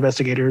sarcoma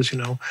investigators,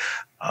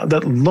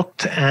 that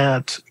looked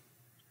at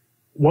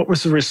what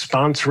was the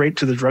response rate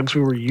to the drugs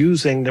we were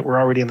using that were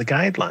already in the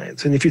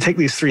guidelines. And if you take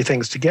these three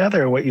things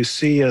together, what you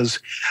see is,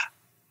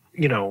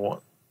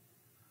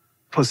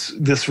 plus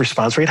this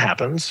response rate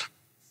happens,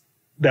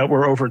 that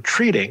we're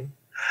over-treating,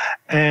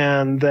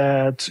 and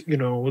that,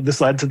 this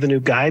led to the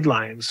new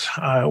guidelines,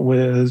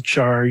 which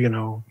are,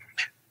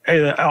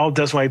 all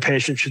desmoid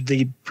patients should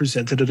be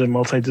presented at a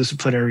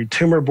multidisciplinary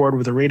tumor board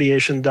with a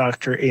radiation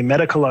doctor, a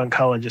medical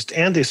oncologist,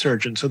 and a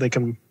surgeon, so they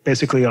can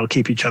basically all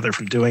keep each other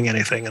from doing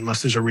anything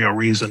unless there's a real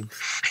reason.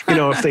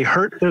 If they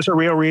hurt, there's a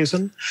real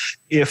reason.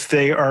 If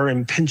they are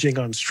impinging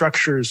on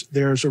structures,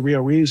 there's a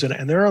real reason.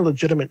 And there are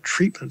legitimate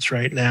treatments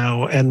right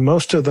now, and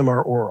most of them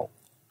are oral.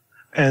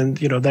 And,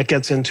 that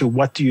gets into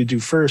what do you do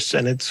first,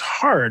 and it's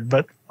hard.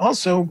 But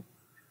also,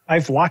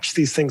 I've watched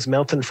these things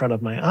melt in front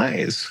of my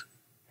eyes.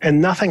 And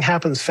nothing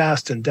happens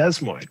fast in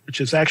desmoid, which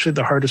is actually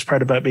the hardest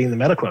part about being the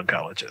medical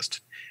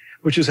oncologist,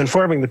 which is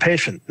informing the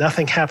patient.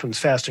 Nothing happens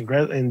fast in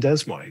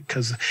desmoid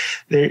because,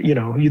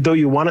 though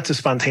you want it to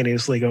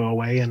spontaneously go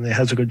away and it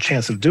has a good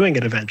chance of doing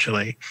it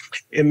eventually,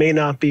 it may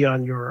not be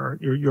on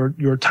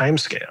your time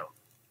scale.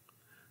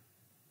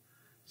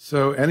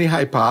 So any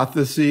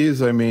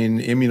hypotheses,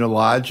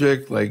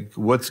 immunologic, like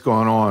what's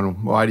going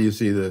on? Why do you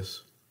see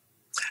this?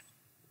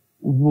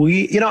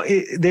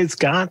 There's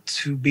got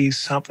to be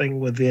something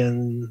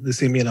within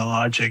this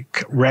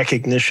immunologic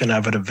recognition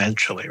of it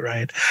eventually,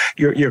 right?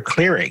 You're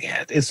clearing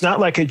it. It's not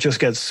like it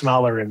just gets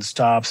smaller and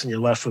stops and you're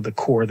left with a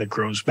core that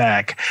grows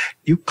back.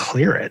 You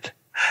clear it.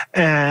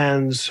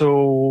 And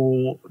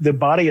so the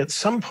body at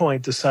some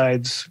point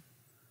decides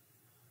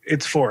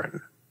it's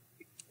foreign.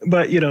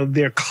 But,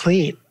 they're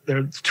clean.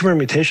 Their tumor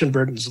mutation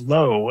burden is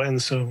low.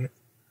 And so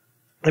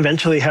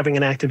eventually having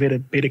an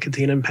activated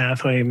beta-catenin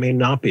pathway may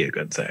not be a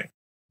good thing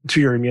to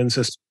your immune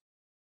system.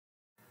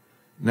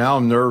 Now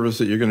I'm nervous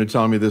that you're going to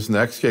tell me this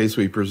next case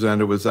we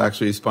presented was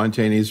actually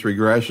spontaneous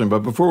regression. But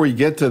before we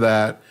get to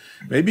that,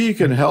 maybe you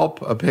can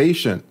help a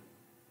patient.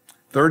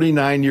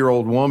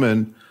 39-year-old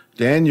woman,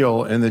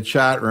 Daniel in the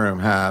chat room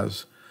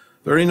has.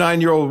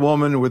 39-year-old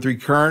woman with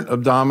recurrent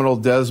abdominal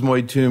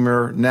desmoid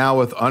tumor, now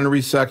with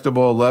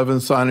unresectable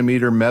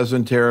 11-centimeter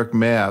mesenteric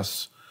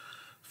mass.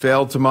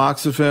 Failed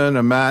tamoxifen,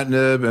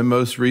 imatinib, and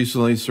most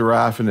recently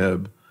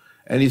sorafenib.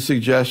 Any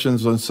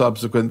suggestions on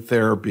subsequent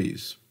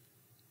therapies?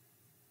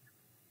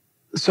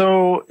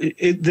 So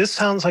this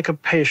sounds like a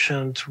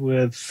patient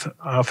with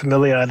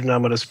familial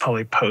adenomatous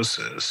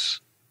polyposis.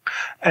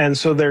 And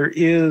so there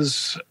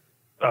is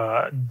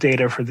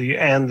data for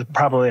and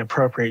probably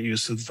appropriate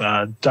use of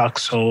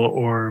Doxil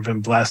or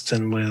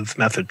vinblastine with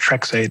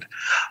methotrexate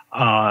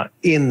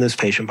in this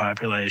patient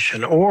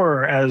population,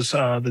 or as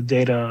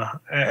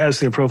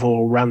the approval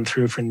will run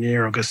through for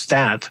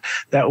nirogacestat,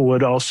 that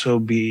would also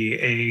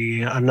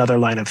be another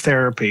line of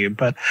therapy.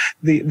 But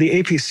the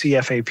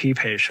APC FAP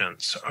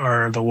patients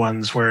are the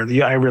ones where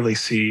I really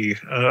see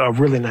a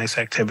really nice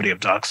activity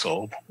of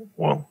Doxil.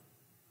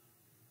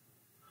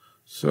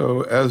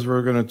 So as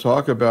we're going to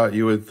talk about,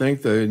 you would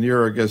think the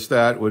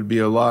nirogacestat would be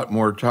a lot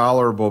more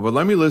tolerable. But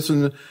let me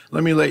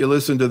let you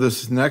listen to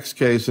this next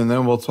case, and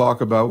then we'll talk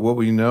about what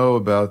we know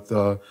about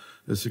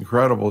this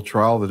incredible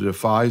trial, the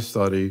DeFi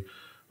study,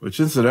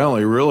 which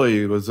incidentally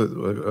really was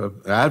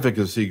an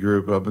advocacy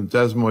group, a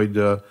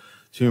desmoid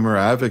tumor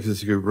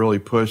advocacy group really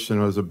pushed,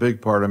 and was a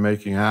big part of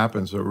making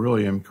happen. So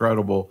really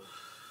incredible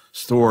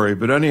story.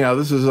 But anyhow,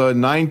 this is a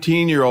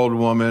 19-year-old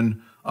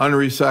woman,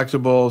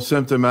 unresectable,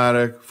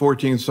 symptomatic,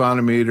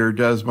 14-centimeter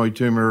desmoid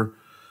tumor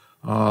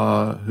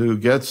who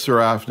gets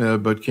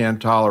sorafenib but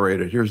can't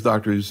tolerate it. Here's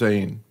Dr.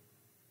 Hussein.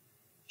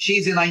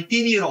 She's a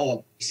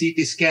 19-year-old.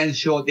 CT scan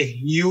showed a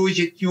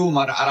huge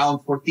tumor around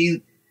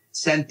 14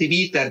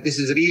 centimeter. This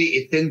is really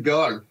a thin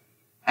girl.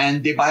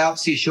 And the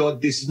biopsy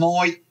showed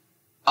desmoid.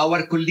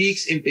 Our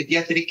colleagues in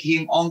pediatric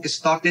hem-onc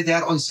started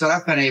her on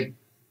sorafenib,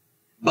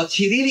 but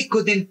she really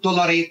couldn't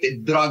tolerate the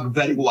drug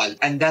very well.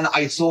 And then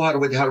I saw her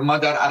with her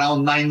mother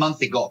around 9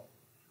 months ago.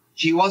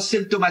 She was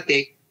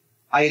symptomatic.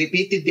 I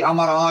repeated the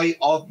MRI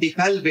of the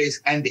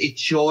pelvis, and it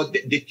showed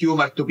the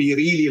tumor to be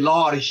really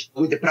large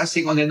with the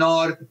pressing on the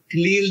nerve,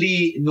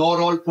 clearly no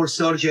role for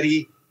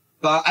surgery.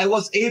 But I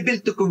was able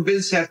to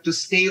convince her to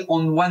stay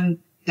on one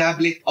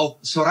tablet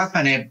of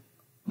sorafenib,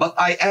 but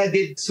I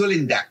added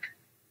Sulindac,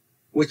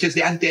 which is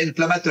the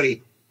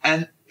anti-inflammatory.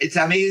 And it's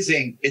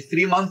amazing.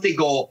 3 months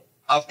ago,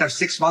 after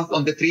 6 months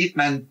on the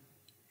treatment,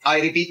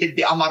 I repeated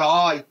the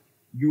MRI.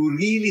 You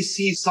really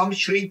see some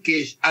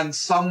shrinkage and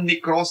some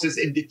necrosis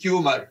in the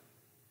tumor.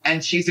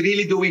 And she's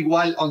really doing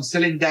well on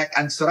Sulindac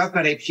and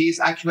sorafenib. She's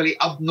actually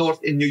up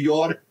north in New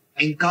York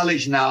in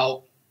college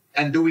now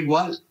and doing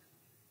well.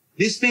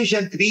 This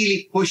patient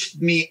really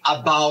pushed me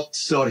about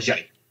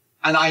surgery.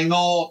 And I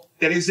know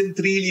there isn't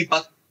really,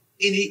 but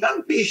in a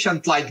young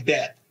patient like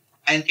that,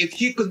 and if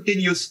she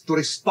continues to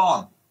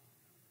respond,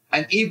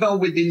 and even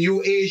with the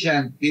new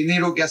agent, the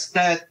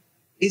nirogacestat,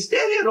 is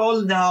there a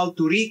role now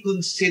to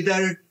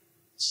reconsider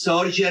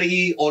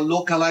surgery or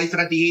localized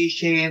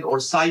radiation or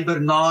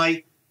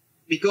cyberknife,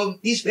 because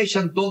these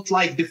patients don't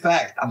like the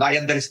fact, and I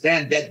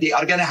understand that they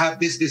are going to have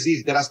this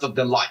disease the rest of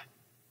their life.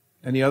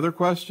 Any other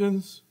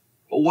questions?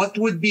 What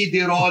would be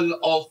the role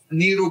of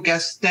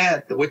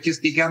nirogacestat, which is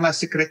the gamma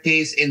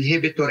secretase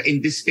inhibitor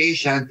in this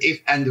patient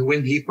if and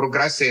when he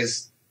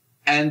progresses?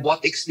 And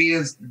what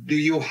experience do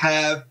you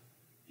have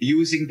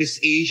using this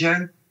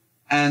agent?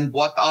 And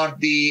what are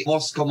the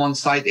most common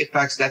side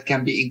effects that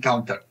can be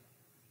encountered?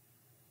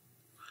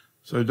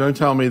 So don't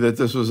tell me that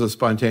this was a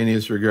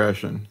spontaneous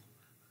regression.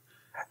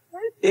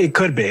 It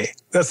could be.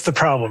 That's the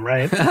problem,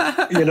 right?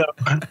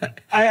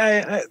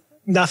 I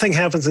nothing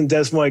happens in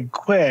desmoid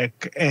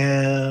quick,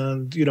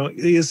 and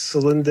is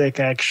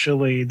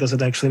Solindic does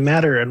it actually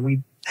matter?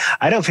 And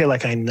I don't feel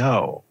like I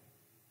know,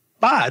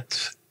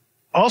 but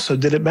also,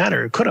 did it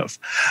matter? It could have.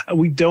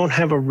 We don't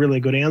have a really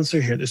good answer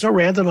here. There's no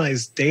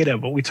randomized data,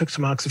 but we took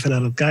tamoxifen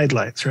out of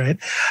guidelines, right?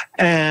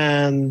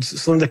 And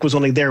Solindic was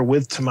only there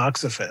with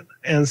tamoxifen.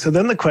 And so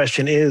then the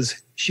question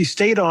is, she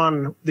stayed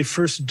on the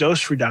first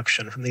dose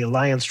reduction from the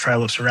Alliance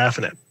trial of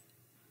sorafenib.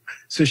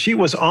 So she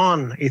was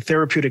on a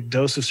therapeutic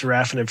dose of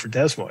sorafenib for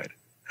desmoid.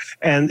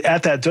 And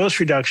at that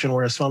dose reduction,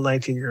 where a small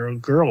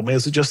 19-year-old girl,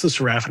 is it just the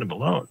sorafenib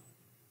alone?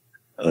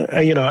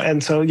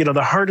 And so,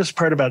 the hardest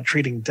part about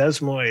treating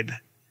desmoid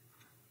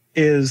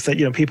is that,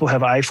 people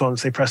have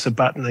iPhones, they press a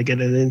button, they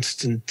get an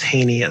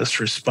instantaneous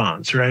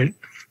response, right?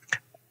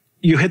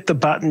 You hit the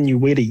button, you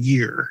wait a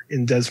year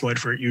in desmoid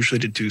for it usually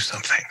to do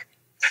something.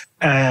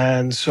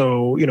 And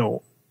so,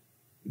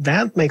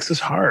 that makes this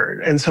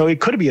hard. And so it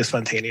could be a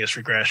spontaneous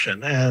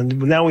regression.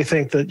 And now we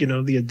think that,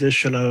 the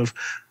addition of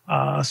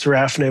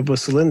sorafenib with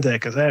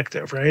Solindic is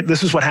active, right?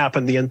 This is what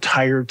happened the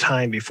entire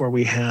time before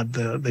we had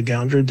the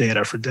Gounder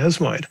data for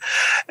desmoid.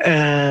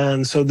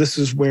 And so this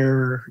is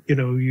where,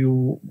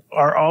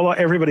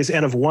 everybody's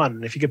N of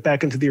 1. If you get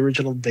back into the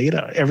original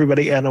data,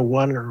 everybody N of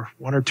 1 or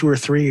 1 or 2 or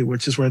 3,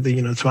 which is where the,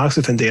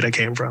 tamoxifen data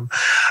came from,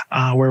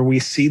 where we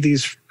see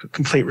these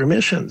complete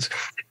remissions.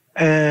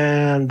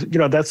 And,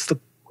 that's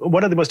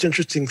one of the most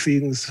interesting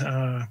things,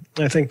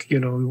 I think,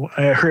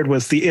 I heard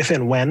was the if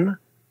and when.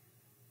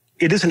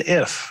 It is an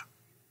if.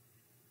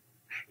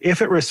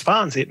 If it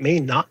responds, it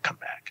may not come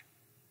back.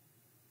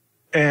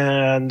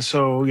 And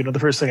so, the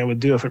first thing I would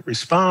do if it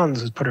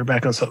responds is put her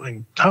back on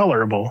something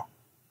tolerable.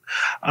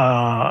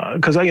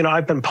 Because,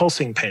 I've been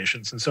pulsing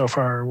patients, and so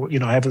far,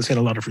 I haven't seen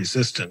a lot of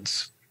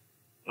resistance.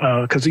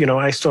 Because,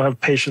 I still have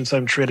patients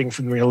I'm treating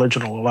from the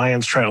original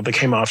Alliance trial that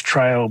came off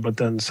trial, but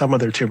then some of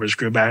their tumors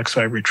grew back,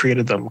 so I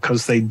retreated them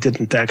because they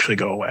didn't actually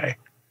go away.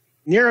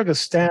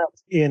 Nirogacestat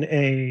in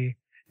a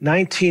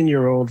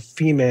 19-year-old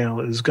female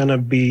is going to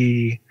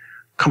be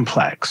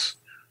complex.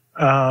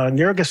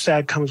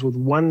 Nirogacestat comes with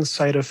one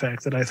side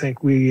effect that I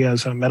think we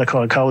as a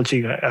medical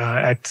oncology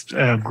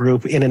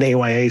group in an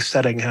AYA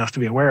setting have to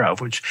be aware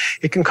of, which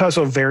it can cause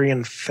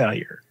ovarian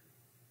failure.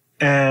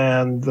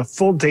 And the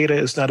full data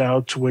is not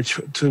out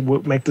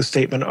to make the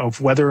statement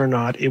of whether or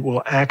not it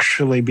will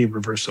actually be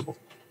reversible.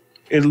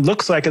 It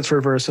looks like it's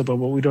reversible,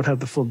 but we don't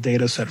have the full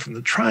data set from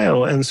the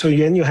trial. And so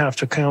then you have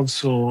to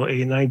counsel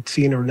a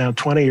 19 or now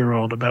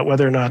 20-year-old about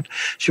whether or not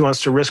she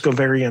wants to risk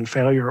ovarian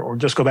failure or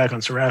just go back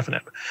on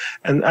sorafenib.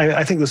 And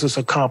I think this is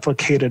a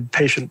complicated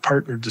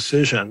patient-partner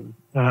decision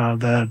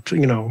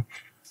that,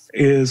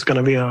 is going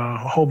to be a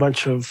whole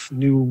bunch of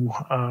new,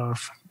 or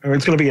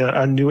it's going to be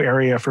a new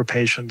area for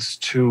patients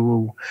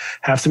to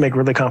have to make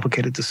really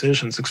complicated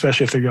decisions,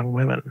 especially if they're young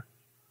women.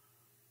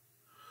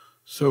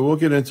 So we'll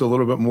get into a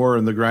little bit more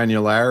in the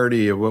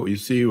granularity of what we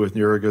see with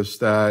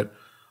nirogacestat.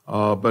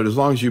 But as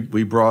long as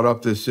we brought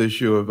up this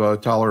issue of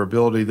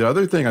tolerability, the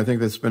other thing I think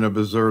that's been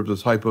observed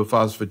is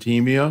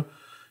hypophosphatemia.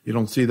 You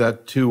don't see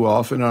that too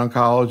often in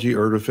oncology.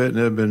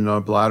 Erdafitinib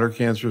and bladder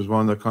cancer is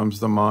one that comes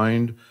to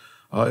mind.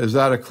 Is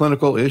that a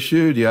clinical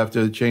issue? Do you have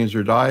to change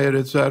your diet,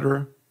 et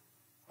cetera?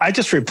 I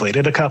just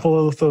repleted a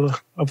couple of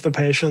the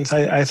patients.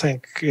 I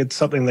think it's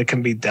something that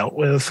can be dealt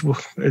with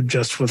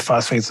just with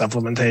phosphate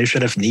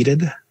supplementation if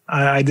needed.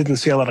 I didn't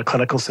see a lot of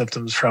clinical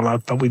symptoms from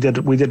it, but we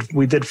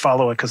did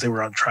follow it because they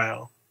were on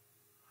trial.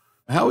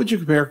 How would you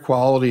compare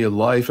quality of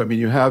life? I mean,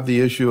 you have the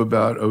issue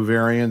about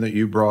ovarian that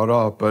you brought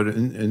up, but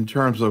in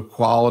terms of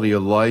quality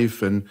of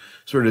life and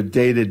sort of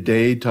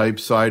day-to-day type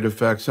side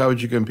effects, how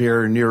would you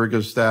compare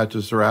nirogacestat to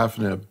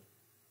sorafenib?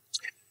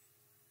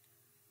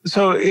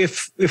 So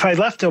if I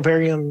left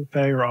ovarian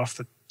failure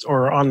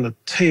on the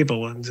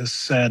table and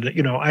just said,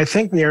 I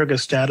think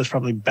nirogacestat is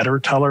probably better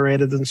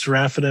tolerated than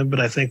sorafenib, but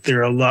I think there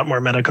are a lot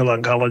more medical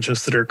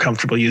oncologists that are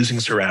comfortable using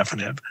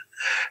sorafenib.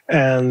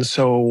 And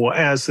so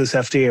as this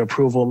FDA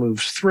approval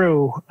moves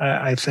through,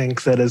 I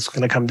think that it's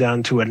going to come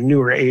down to a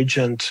newer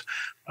agent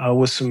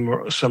with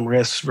some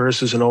risks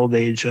versus an old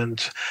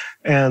agent.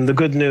 And the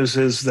good news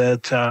is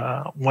that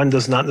one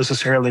does not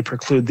necessarily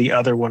preclude the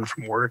other one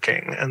from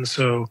working. And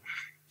so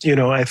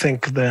I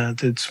think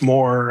that it's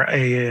more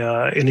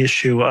an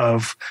issue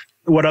of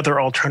what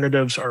other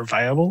alternatives are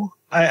viable.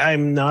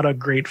 I'm not a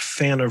great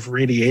fan of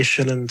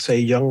radiation in, say,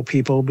 young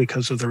people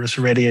because of the risk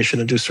of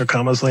radiation-induced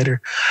sarcomas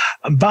later.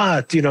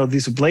 But,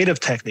 these ablative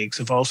techniques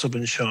have also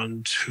been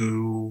shown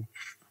to,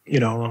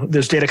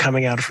 there's data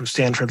coming out from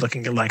Stanford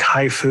looking at like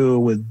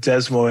HIFU with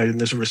desmoid, and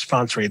there's a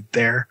response rate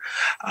there.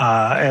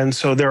 And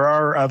so there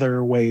are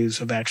other ways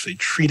of actually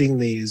treating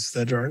these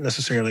that aren't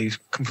necessarily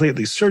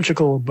completely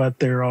surgical, but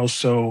they're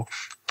also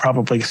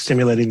probably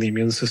stimulating the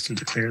immune system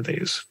to clear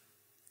these.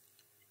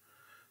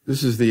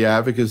 This is the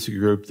advocacy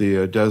group,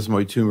 the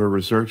Desmoid Tumor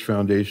Research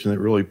Foundation, that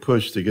really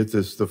pushed to get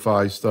this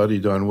DeFi study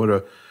done. What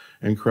a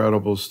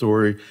incredible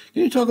story.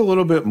 Can you talk a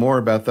little bit more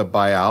about the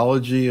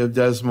biology of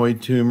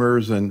desmoid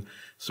tumors and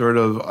sort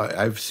of,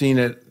 I've seen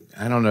it,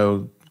 I don't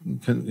know,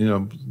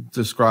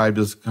 described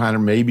as kind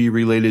of maybe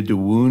related to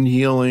wound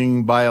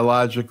healing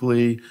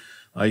biologically,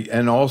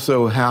 and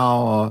also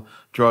how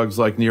drugs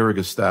like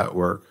nirogacestat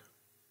work?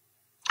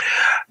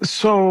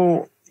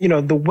 So, the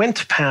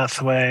Wnt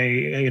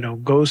pathway,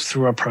 goes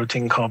through a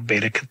protein called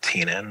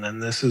beta-catenin,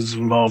 and this is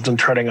involved in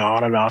turning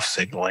on and off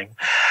signaling.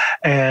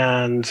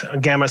 And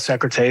gamma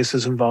secretase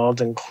is involved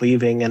in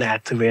cleaving and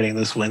activating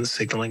this Wnt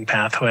signaling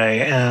pathway.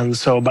 And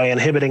so by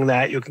inhibiting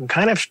that, you can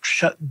kind of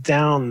shut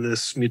down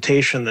this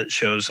mutation that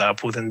shows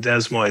up within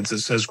desmoids that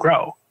says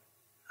grow.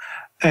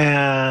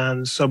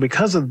 And so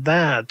because of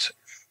that,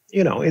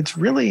 it's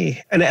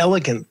really an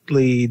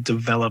elegantly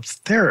developed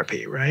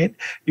therapy, right?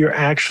 You're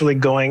actually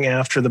going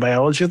after the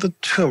biology of the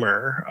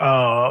tumor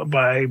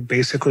by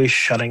basically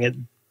shutting it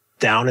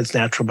down its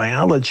natural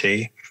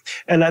biology.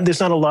 And there's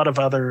not a lot of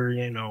other,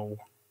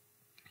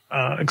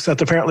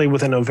 except apparently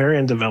within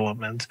ovarian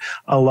development,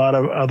 a lot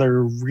of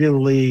other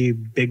really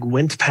big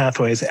Wnt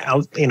pathways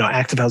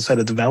active outside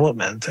of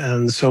development.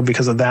 And so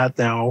because of that,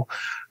 now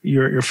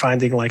you're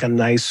finding like a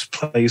nice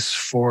place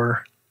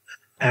for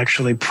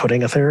actually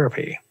putting a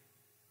therapy.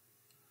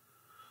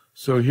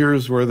 So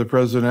here's where the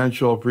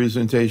presidential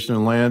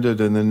presentation landed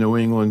in the New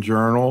England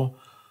Journal.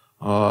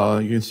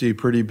 You can see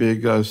pretty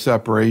big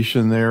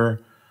separation there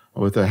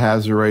with a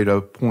hazard rate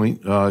of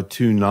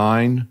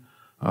 0.29.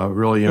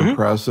 Really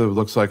impressive.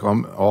 Looks like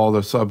all the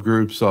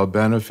subgroups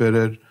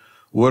benefited.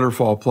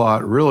 Waterfall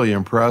plot, really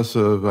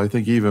impressive. I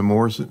think even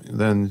more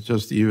than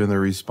just even the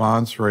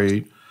response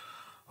rate.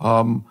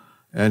 And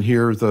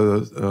here's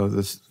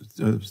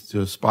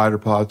the spider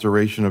plot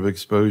duration of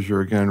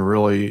exposure. Again,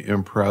 really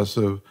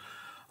impressive.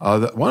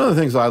 One of the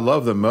things I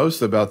love the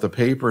most about the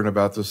paper and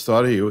about the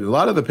study, a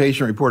lot of the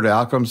patient-reported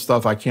outcome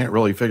stuff I can't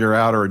really figure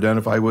out or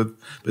identify with,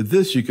 but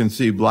this you can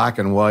see black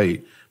and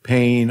white,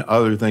 pain,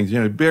 other things,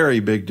 very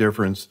big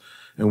difference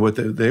in what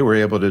they were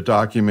able to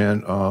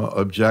document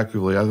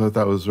objectively. I thought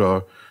that was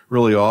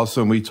really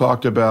awesome. We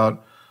talked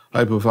about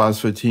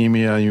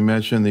hypophosphatemia. You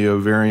mentioned the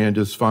ovarian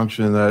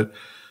dysfunction that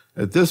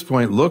at this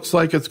point looks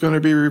like it's going to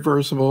be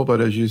reversible,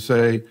 but as you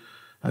say,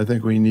 I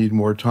think we need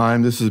more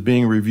time. This is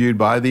being reviewed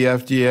by the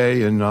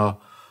FDA, and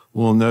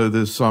we'll know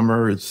this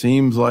summer. It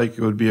seems like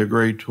it would be a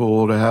great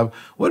tool to have.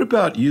 What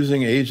about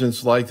using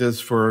agents like this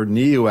for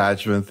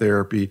neoadjuvant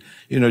therapy?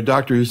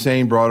 Dr.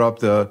 Hussein brought up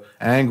the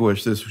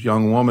anguish this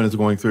young woman is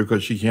going through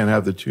because she can't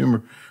have the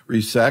tumor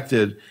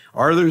resected.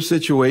 Are there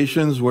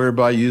situations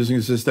whereby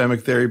using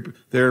systemic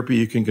therapy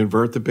you can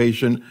convert the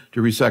patient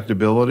to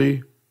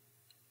resectability?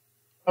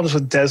 Problems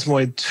with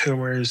desmoid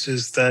tumors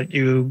is that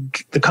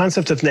the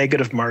concept of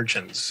negative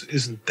margins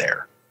isn't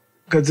there,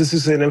 because this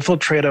is an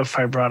infiltrative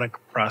fibrotic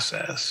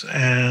process.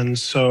 And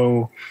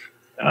so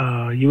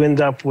you end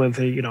up with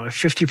a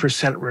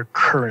 50%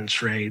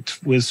 recurrence rate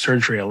with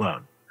surgery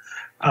alone,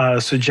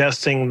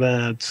 suggesting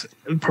that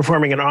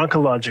performing an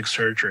oncologic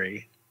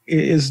surgery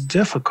is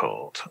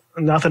difficult.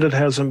 Not that it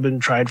hasn't been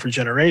tried for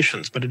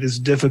generations, but it is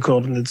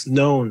difficult, and it's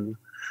known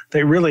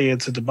that really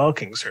it's a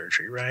debulking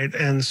surgery, right?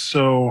 And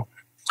so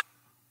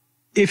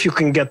if you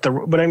can get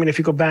if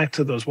you go back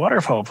to those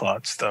waterfall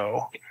plots,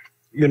 though,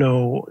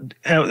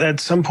 at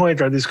some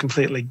point, are these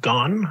completely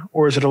gone,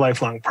 or is it a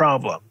lifelong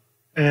problem?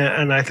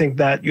 And I think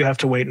that you have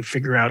to wait and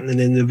figure out in an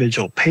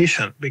individual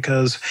patient,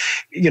 because,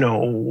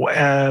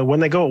 when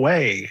they go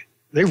away,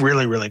 they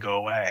really, really go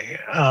away.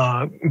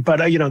 But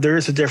there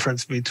is a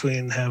difference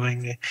between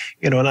having,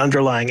 an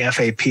underlying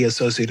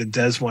FAP-associated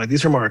desmoid.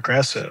 These are more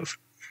aggressive.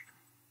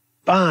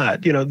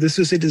 But, this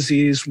is a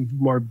disease with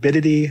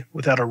morbidity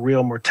without a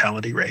real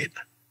mortality rate.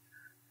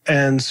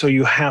 And so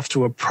you have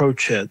to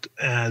approach it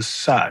as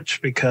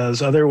such,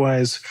 because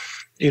otherwise,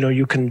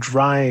 you can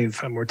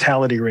drive a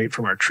mortality rate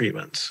from our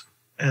treatments.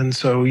 And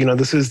so,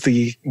 this is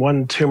the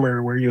one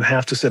tumor where you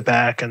have to sit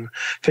back and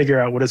figure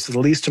out what is the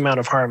least amount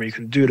of harm you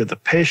can do to the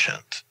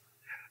patient,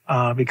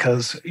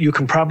 because you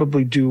can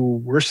probably do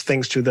worse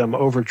things to them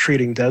over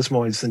treating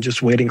desmoids than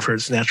just waiting for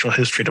its natural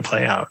history to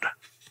play out.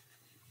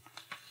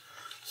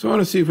 So I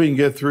want to see if we can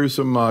get through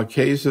some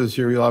cases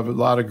here. You'll have a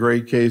lot of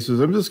great cases.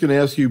 I'm just going to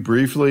ask you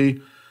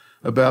briefly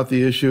about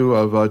the issue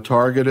of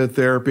targeted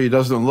therapy. It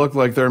doesn't look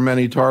like there are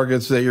many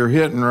targets that you're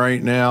hitting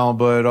right now,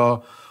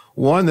 but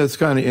one that's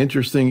kind of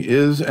interesting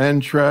is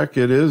NTRK.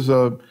 It is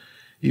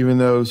even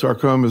though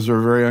sarcomas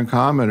are very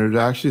uncommon, it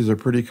actually is a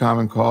pretty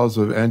common cause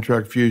of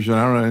NTRK fusion.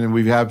 I don't know, and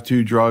we have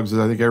two drugs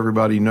that I think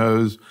everybody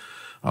knows,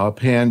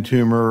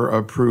 pan-tumor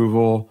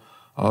approval,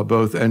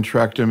 both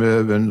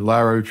entrectinib and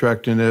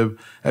larotrectinib.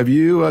 Have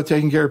you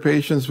taken care of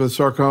patients with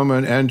sarcoma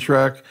and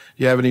NTRK? Do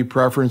you have any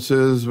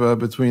preferences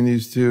between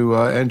these two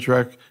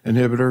NTRK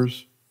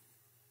inhibitors?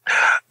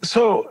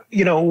 So,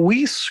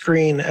 we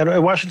screen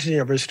at Washington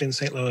University in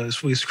St.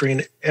 Louis, we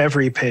screen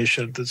every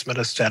patient that's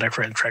metastatic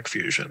for NTRK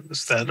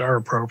fusions that are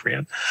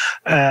appropriate.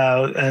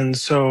 And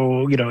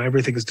so,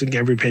 every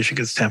patient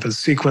gets Tempus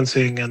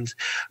sequencing. And,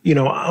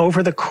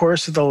 over the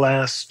course of the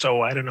last,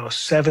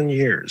 7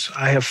 years,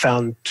 I have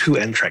found 2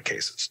 NTRK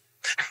cases.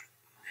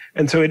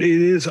 And so it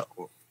is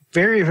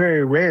very,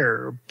 very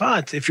rare.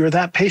 But if you're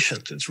that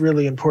patient, it's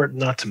really important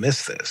not to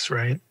miss this,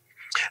 right?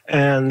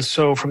 And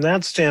so from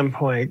that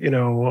standpoint,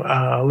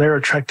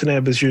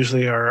 larotrectinib is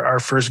usually our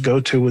first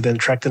go-to, with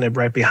entrectinib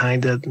right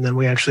behind it. And then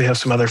we actually have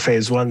some other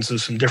phase 1s of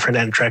some different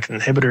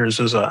NTRK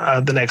inhibitors as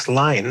the next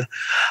line.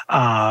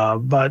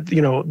 But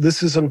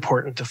this is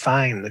important to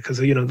find because,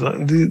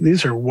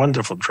 these are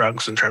wonderful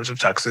drugs in terms of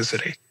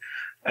toxicity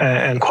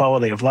and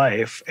quality of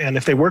life. And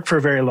if they work for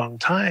a very long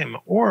time,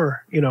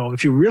 or,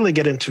 if you really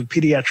get into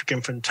pediatric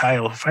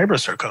infantile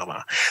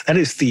fibrosarcoma, that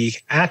is the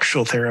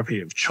actual therapy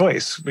of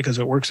choice because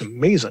it works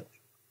amazing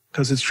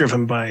because it's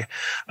driven by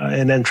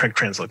an NTRK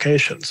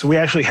translocation. So we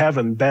actually have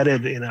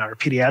embedded in our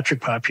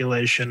pediatric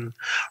population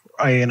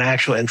an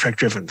actual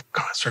NTRK-driven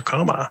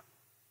sarcoma.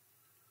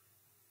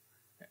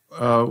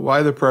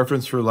 Why the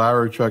preference for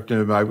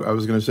larotrectinib? I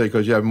was going to say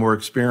because you have more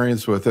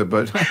experience with it,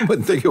 but I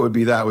wouldn't think it would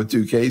be that with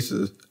 2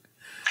 cases.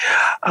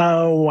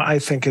 I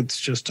think it's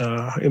just,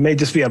 it may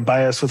just be a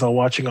bias with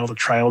watching all the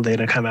trial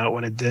data come out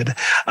when it did.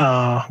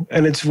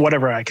 And it's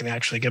whatever I can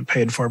actually get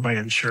paid for by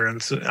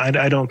insurance. I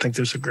don't think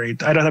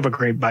I don't have a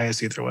great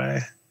bias either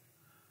way.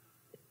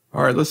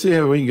 All right, let's see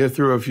how we can get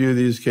through a few of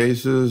these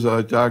cases.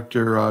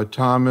 Dr.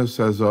 Thomas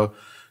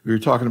we were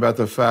talking about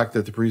the fact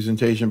that the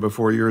presentation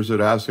before yours at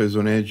ASCO is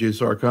on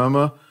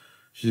angiosarcoma.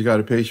 She's got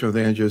a patient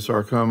with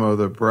angiosarcoma of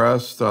the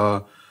breast.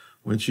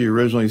 When she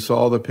originally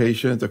saw the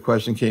patient, the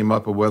question came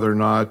up of whether or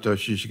not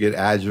she should get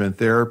adjuvant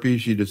therapy.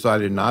 She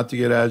decided not to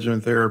get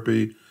adjuvant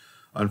therapy.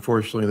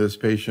 Unfortunately, this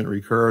patient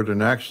recurred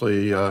and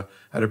actually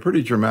had a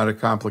pretty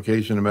dramatic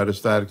complication of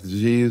metastatic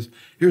disease.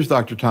 Here's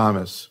Dr.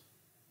 Thomas.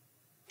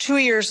 2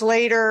 years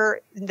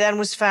later, then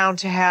was found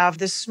to have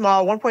this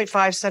small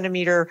 1.5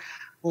 centimeter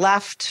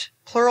left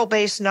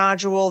pleural-based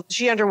nodule.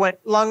 She underwent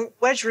lung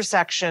wedge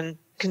resection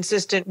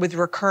consistent with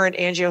recurrent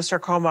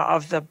angiosarcoma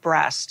of the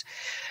breast.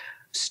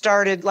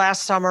 Started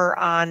last summer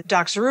on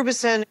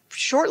doxorubicin.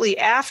 Shortly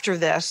after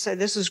this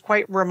is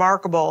quite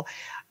remarkable,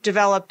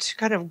 developed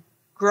kind of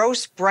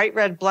gross bright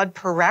red blood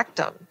per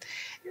rectum,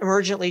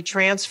 emergently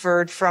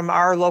transferred from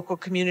our local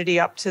community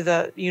up to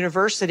the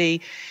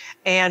university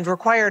and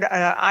required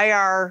an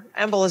IR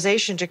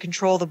embolization to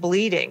control the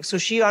bleeding. So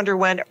she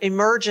underwent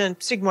emergent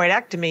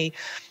sigmoidectomy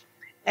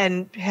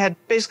and had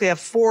basically a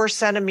 4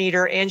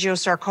 centimeter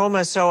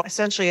angiosarcoma, so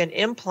essentially an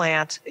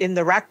implant in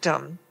the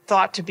rectum,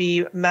 thought to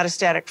be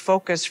metastatic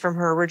focus from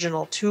her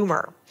original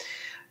tumor,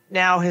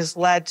 now has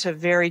led to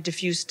very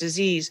diffuse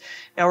disease.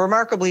 Now,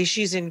 remarkably,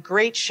 she's in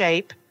great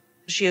shape.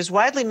 She has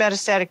widely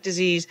metastatic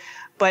disease,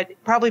 but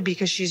probably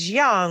because she's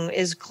young,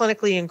 is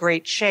clinically in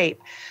great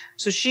shape.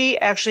 So she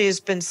actually has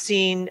been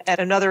seen at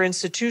another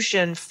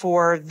institution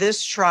for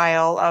this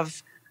trial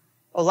of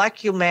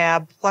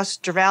oleclumab plus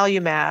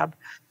durvalumab.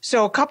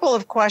 So a couple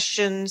of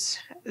questions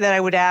that I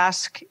would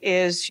ask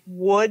is,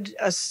 would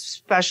a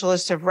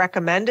specialist have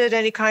recommended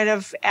any kind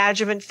of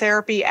adjuvant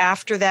therapy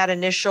after that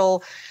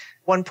initial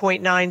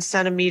 1.9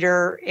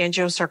 centimeter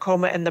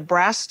angiosarcoma in the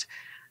breast?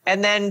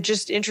 And then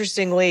just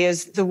interestingly,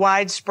 is the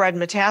widespread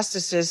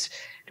metastasis,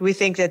 do we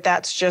think that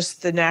that's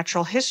just the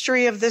natural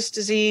history of this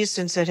disease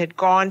since it had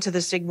gone to the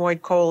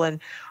sigmoid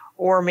colon,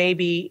 or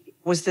maybe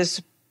was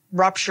this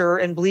rupture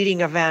and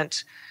bleeding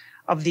event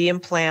of the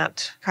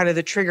implant kind of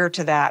the trigger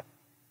to that?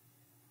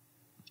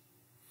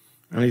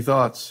 Any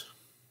thoughts?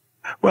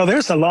 Well,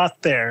 there's a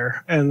lot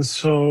there. And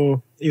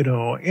so,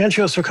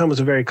 angiosarcoma is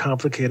a very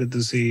complicated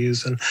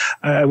disease. And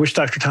I wish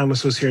Dr.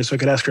 Thomas was here so I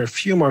could ask her a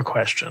few more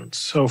questions.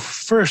 So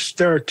first,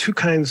 there are 2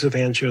 kinds of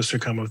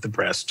angiosarcoma of the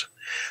breast.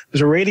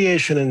 There's a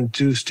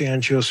radiation-induced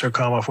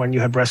angiosarcoma when you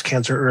have breast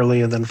cancer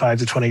early and then 5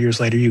 to 20 years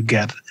later you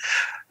get it.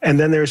 And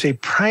then there's a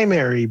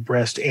primary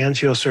breast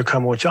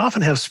angiosarcoma, which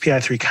often has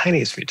PI3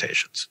 kinase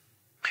mutations.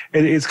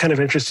 It's kind of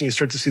interesting. You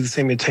start to see the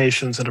same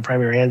mutations in a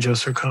primary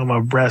angiosarcoma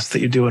of breast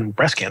that you do in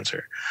breast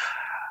cancer.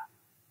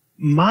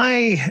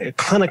 My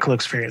clinical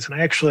experience, and I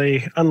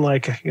actually,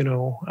 unlike,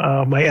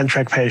 my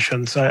NTRK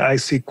patients, I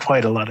see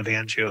quite a lot of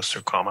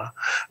angiosarcoma.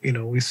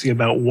 We see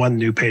about 1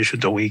 new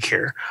patient a week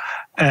here.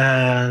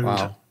 And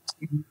wow.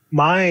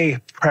 My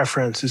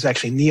preference is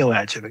actually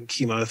neoadjuvant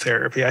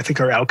chemotherapy. I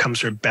think our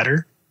outcomes are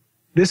better.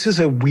 This is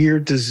a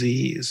weird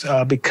disease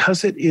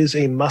because it is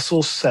a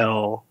muscle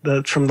cell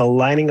that's from the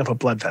lining of a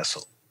blood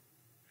vessel.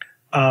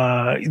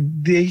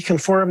 they can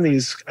form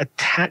these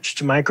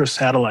attached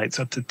microsatellites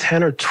up to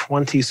 10 or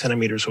 20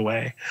 centimeters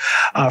away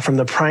from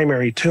the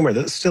primary tumor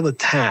that's still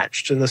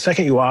attached. And the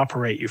second you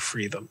operate, you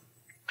free them.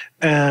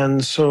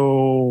 And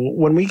so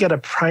when we get a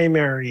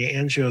primary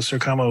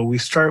angiosarcoma, we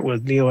start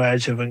with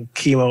neoadjuvant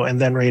chemo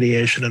and then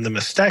radiation and the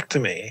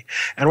mastectomy.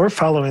 And we're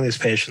following these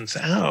patients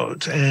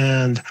out.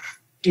 And,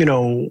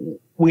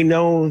 we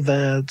know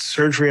that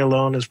surgery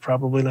alone is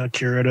probably not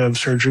curative.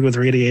 Surgery with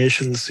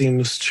radiation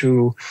seems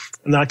to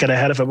not get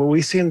ahead of it. But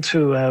we seem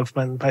to have,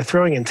 by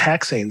throwing in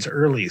taxanes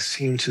early,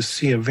 seem to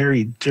see a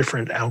very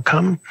different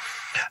outcome.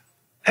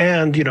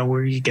 And,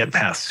 where you get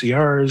past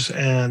CRs.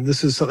 And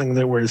this is something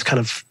where it's kind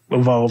of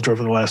evolved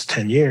over the last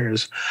 10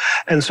 years.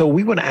 And so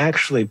we would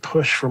actually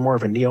push for more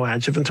of a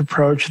neoadjuvant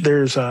approach.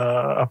 There's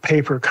a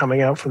paper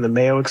coming out from the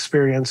Mayo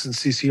Experience and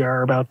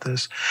CCR about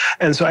this.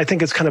 And so I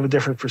think it's kind of a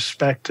different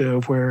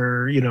perspective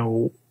where,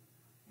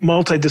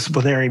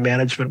 multidisciplinary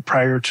management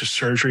prior to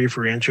surgery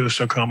for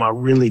angiosarcoma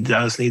really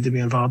does need to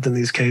be involved in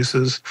these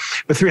cases.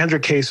 With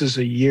 300 cases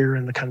a year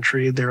in the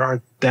country, there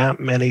aren't that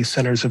many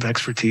centers of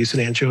expertise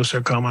in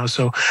angiosarcoma.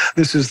 So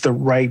this is the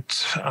right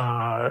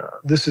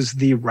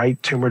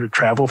tumor to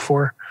travel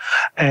for.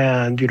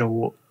 And,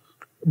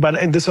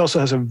 and this also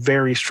has a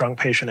very strong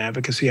patient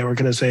advocacy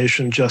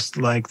organization, just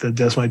like the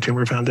Desmoid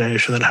Tumor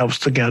Foundation, that helps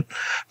to get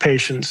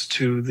patients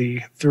to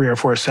the 3 or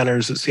 4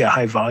 centers that see a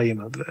high volume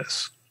of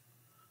this.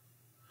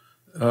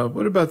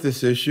 What about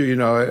this issue?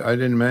 I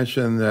didn't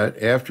mention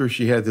that after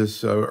she had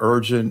this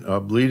urgent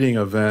bleeding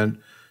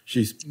event,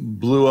 she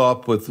blew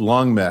up with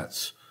lung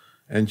mets,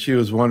 and she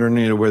was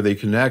wondering, where they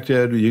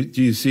connected. Do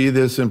you see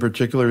this in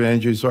particular,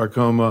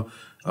 angiosarcoma,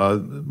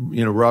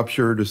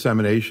 rupture,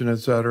 dissemination, et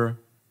cetera?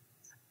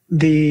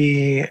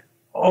 The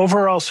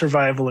overall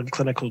survival in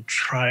clinical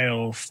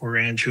trial for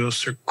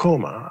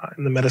angiosarcoma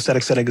in the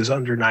metastatic setting is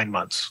under 9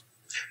 months.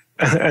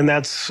 And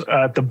that's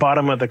at the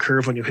bottom of the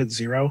curve when you hit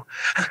 0.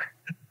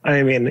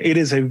 I mean, it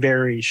is a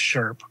very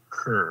sharp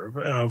curve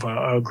of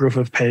a group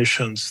of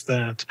patients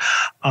that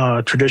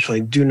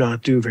traditionally do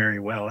not do very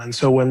well. And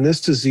so when this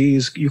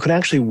disease, you can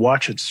actually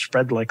watch it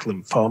spread like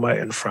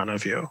lymphoma in front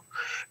of you.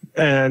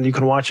 And you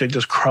can watch it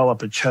just crawl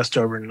up a chest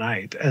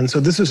overnight. And so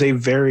this is a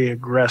very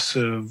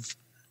aggressive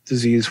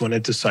disease when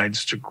it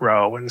decides to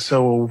grow. And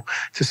so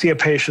to see a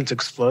patient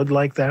explode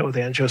like that with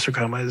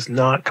angiosarcoma is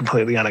not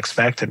completely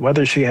unexpected.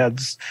 Whether she had,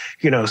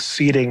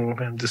 seeding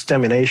and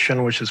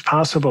dissemination, which is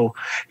possible,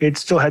 it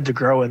still had to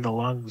grow in the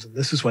lungs. And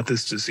this is what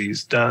this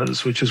disease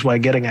does, which is why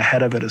getting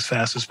ahead of it as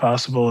fast as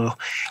possible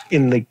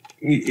in the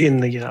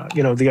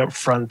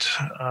upfront,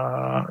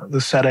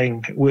 the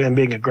setting, and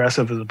being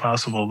aggressive as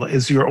possible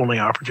is your only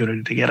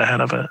opportunity to get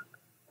ahead of it.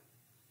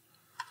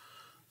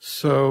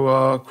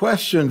 So,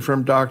 question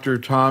from Dr.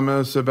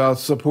 Thomas about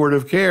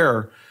supportive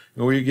care.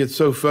 We get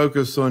so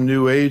focused on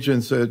new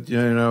agents that,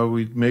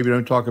 we maybe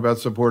don't talk about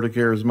supportive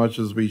care as much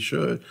as we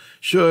should.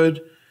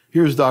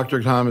 Here's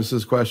Dr.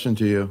 Thomas's question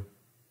to you.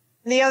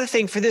 And the other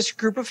thing for this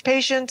group of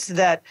patients,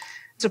 that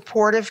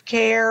supportive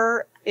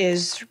care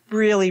is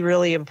really,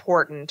 really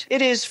important.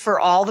 It is for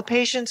all the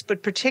patients,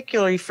 but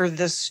particularly for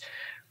this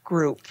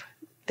group.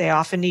 They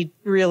often need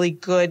really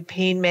good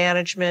pain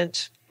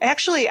management.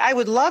 Actually, I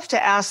would love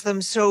to ask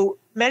them, so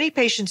many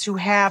patients who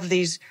have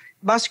these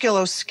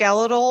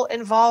musculoskeletal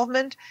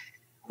involvement,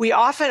 we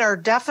often are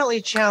definitely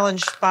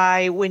challenged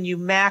by when you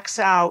max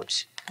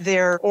out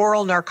their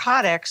oral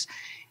narcotics.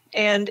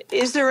 And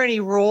is there any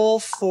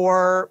role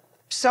for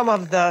some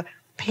of the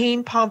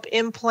pain pump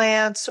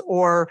implants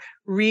or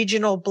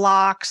regional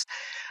blocks?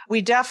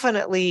 We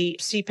definitely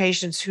see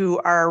patients who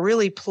are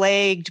really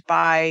plagued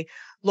by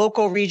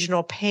local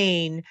regional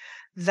pain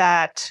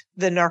that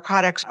the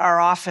narcotics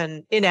are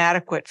often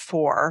inadequate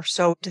for.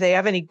 So do they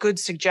have any good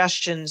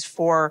suggestions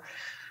for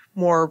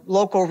more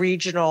local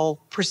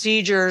regional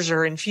procedures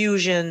or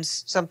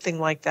infusions, something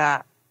like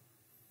that?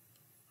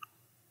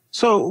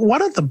 So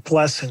one of the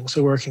blessings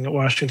of working at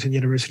Washington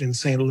University in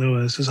St.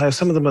 Louis is I have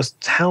some of the most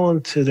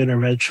talented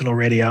interventional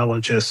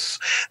radiologists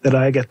that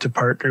I get to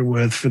partner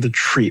with for the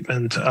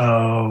treatment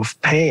of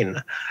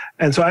pain.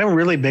 And so I'm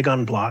really big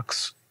on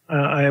blocks.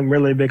 I am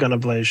really big on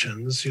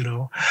ablations.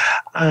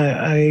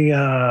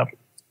 I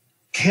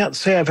can't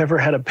say I've ever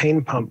had a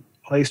pain pump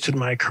placed in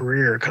my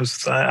career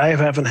because I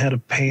haven't had a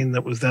pain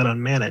that was that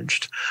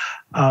unmanaged.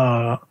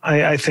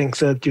 I think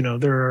that,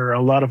 there are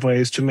a lot of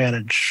ways to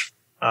manage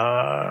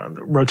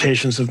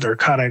rotations of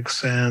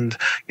narcotics, and,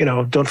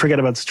 don't forget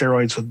about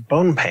steroids with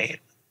bone pain.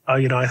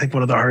 I think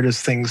one of the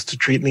hardest things to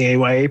treat in the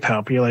AYA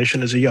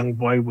population is a young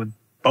boy with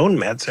bone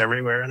mets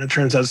everywhere. And it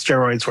turns out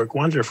steroids work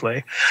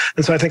wonderfully.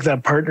 And so I think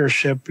that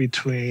partnership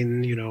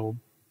between,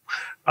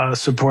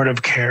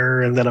 supportive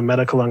care and then a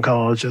medical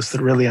oncologist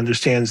that really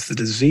understands the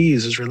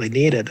disease is really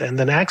needed. And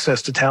then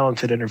access to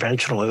talented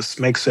interventionalists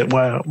makes it,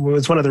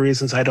 it's one of the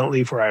reasons I don't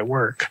leave where I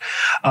work,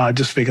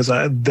 just because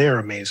they're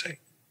amazing.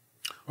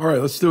 All right,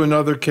 let's do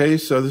another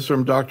case. This is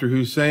from Dr.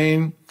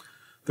 Hussein,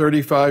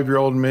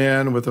 35-year-old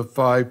man with a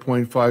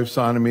 5.5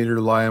 centimeter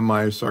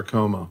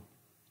leiomyosarcoma.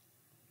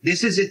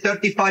 This is a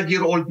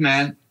 35-year-old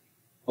man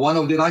one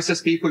of the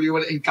nicest people you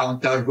will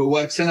encounter, who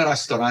works in a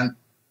restaurant.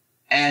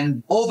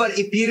 And over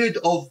a period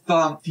of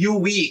few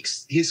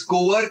weeks, his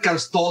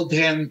coworkers told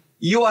him,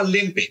 "You are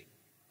limping."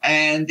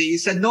 And he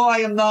said, "No, I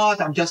am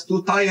not. I'm just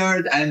too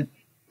tired." And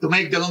to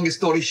make the long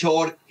story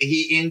short,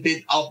 he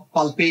ended up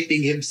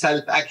palpating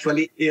himself,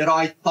 actually, a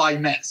right thigh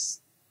mass.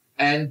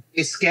 And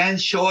a scan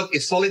showed a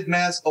solid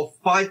mass of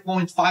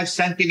 5.5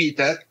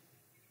 centimeter.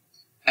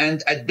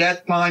 And at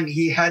that time,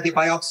 he had a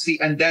biopsy,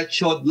 and that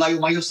showed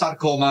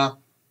leiomyosarcoma.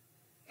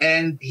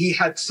 And he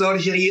had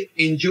surgery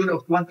in June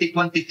of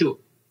 2022.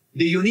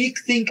 The unique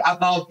thing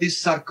about this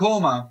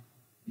sarcoma,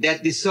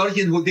 that the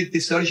surgeon who did the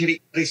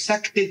surgery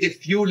resected a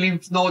few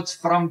lymph nodes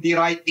from the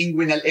right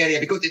inguinal area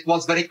because it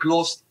was very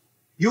close.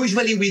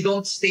 Usually we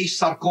don't stage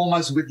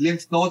sarcomas with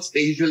lymph nodes.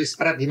 They usually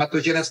spread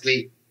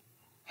hematogenously.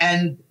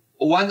 And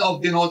one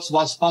of the nodes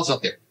was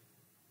positive.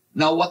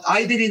 Now, what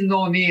I didn't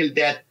know, Neil,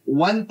 that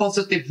one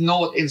positive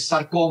node in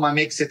sarcoma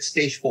makes it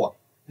stage 4.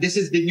 This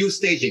is the new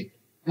staging.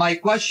 My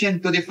question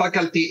to the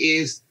faculty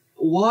is,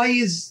 why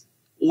is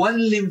one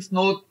lymph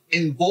node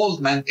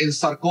involvement in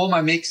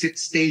sarcoma makes it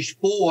stage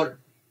 4?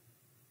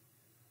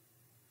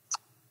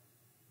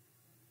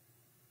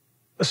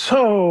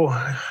 So,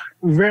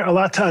 a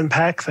lot to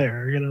unpack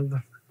there.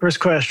 The first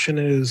question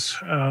is,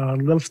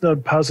 lymph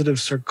node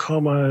positive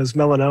sarcoma is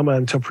melanoma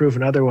until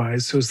proven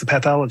otherwise. So is the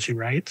pathology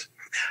right?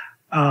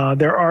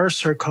 There are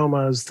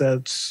sarcomas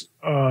that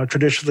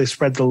traditionally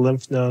spread the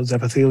lymph nodes,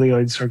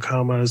 epithelioid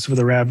sarcomas with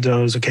the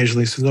rhabdos,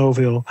 occasionally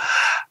synovial.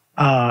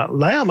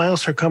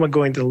 Leiomyosarcoma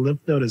going to the lymph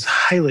node is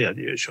highly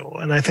unusual.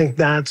 And I think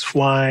that's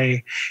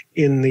why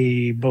in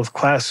the both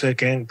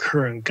classic and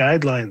current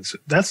guidelines,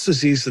 that's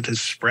disease that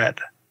has spread.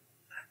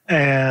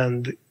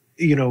 And,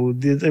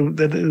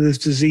 this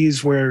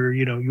disease where,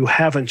 you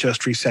haven't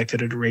just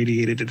resected it,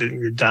 irradiated it, and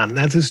you're done.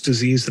 That is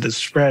disease that has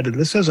spread. And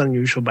this has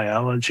unusual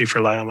biology for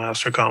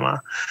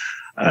leiomyosarcoma.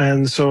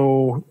 And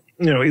so,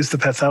 is the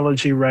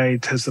pathology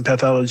right? Has the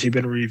pathology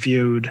been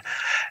reviewed?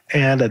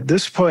 And at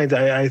this point,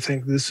 I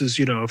think this is,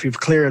 if you've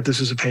cleared, this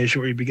is a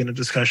patient where you begin a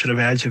discussion of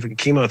adjuvant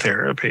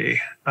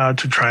chemotherapy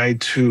to try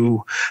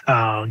to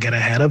get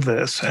ahead of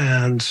this.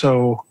 And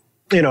so,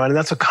 and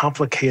that's a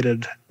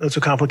complicated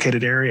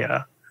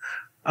area.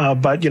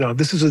 But,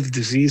 this is a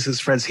disease that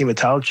spreads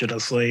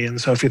hematologinously. And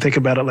so if you think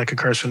about it like a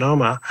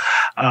carcinoma,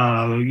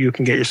 you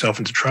can get yourself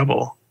into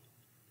trouble.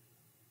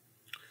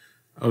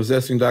 I was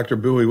asking Dr.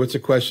 Bowie, what's a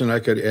question I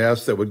could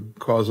ask that would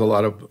cause a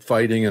lot of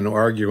fighting and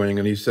arguing?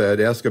 And he said,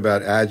 ask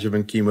about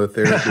adjuvant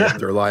chemotherapy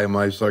after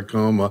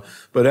leiomyosarcoma.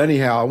 But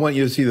anyhow, I want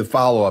you to see the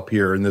follow-up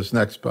here in this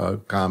next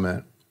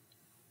comment.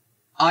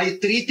 I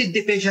treated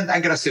the patient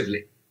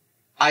aggressively.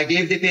 I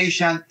gave the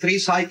patient 3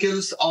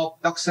 cycles of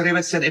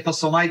doxorubicin,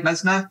 ifosfamide,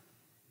 mesna,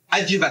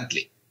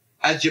 adjuvantly,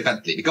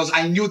 because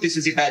I knew this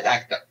is a bad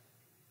actor.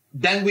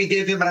 Then we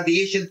gave him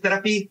radiation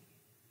therapy.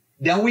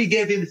 Then we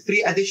gave him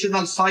 3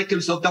 additional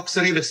cycles of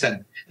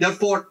doxorubicin.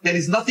 Therefore, there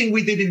is nothing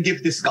we didn't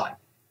give this guy.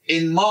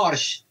 In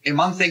March, a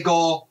month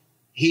ago,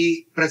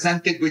 he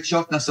presented with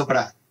shortness of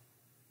breath.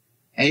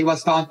 And he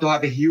was found to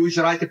have a huge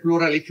right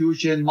pleural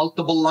effusion,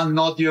 multiple lung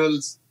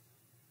nodules.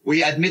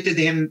 We admitted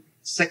him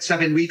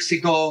 6-7 weeks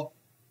ago.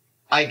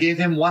 I gave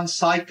him 1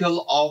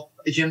 cycle of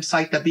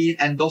gemcitabine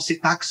and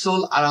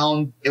docetaxel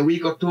around a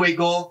week or 2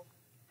 ago.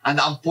 And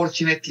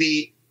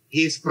unfortunately,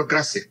 he is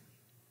progressive.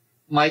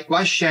 My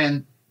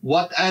question,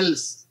 what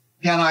else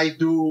can I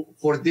do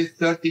for this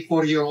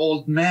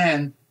 34-year-old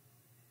man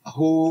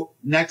who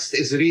next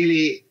is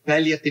really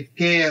palliative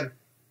care,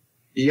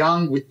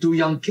 young with 2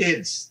 young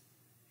kids?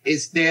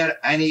 Is there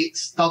any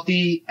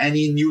study,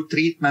 any new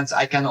treatments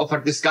I can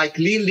offer this guy?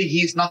 Clearly,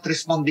 he's not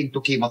responding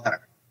to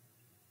chemotherapy.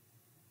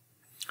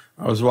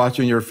 I was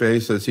watching your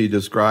face as he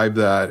described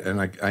that, and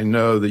I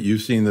know that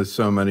you've seen this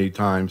so many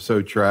times,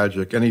 so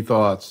tragic. Any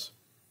thoughts?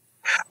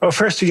 Well,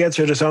 first, he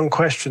answered his own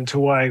question to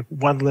why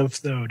 1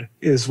 lymph node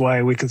is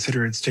why we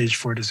consider it stage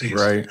 4 disease.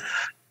 Right.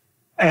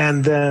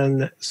 And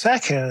then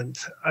second,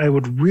 I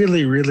would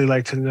really, really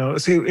like to know,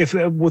 see, if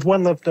with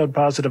 1 lymph node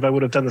positive, I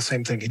would have done the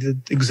same thing. He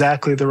did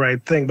exactly the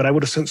right thing, but I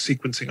would have sent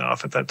sequencing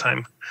off at that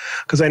time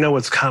because I know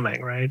what's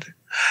coming, right?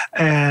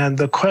 And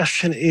the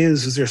question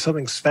is there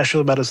something special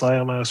about his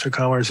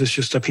leiomyosarcoma, or is this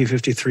just a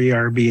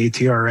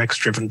P53RB-ATRX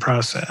driven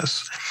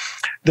process?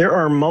 There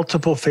are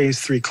multiple phase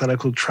 3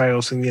 clinical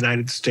trials in the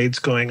United States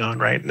going on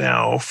right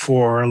now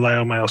for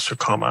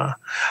leiomyosarcoma.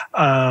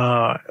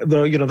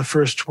 The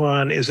first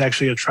one is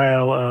actually a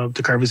trial of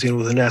dacarbazine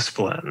with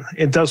anesplin.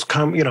 It does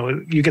come,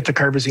 you get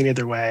dacarbazine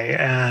either way,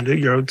 and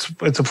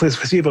it's a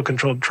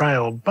placebo-controlled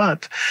trial,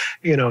 but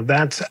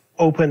that's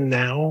open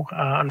now,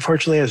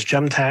 unfortunately, as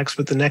GemTax,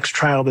 but the next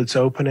trial that's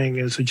opening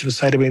is a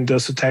gemcitabine,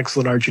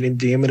 docetaxel, and arginine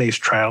deaminase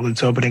trial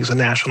that's opening as a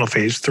national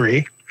phase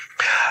 3.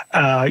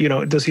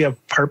 Does he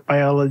have PARP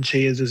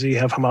biology? Does he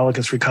have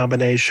homologous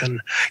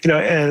recombination?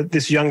 At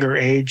this younger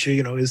age,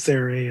 is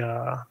there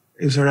an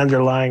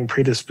underlying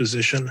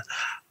predisposition?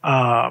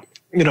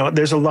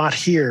 there's a lot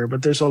here,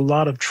 but there's a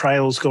lot of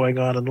trials going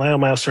on. And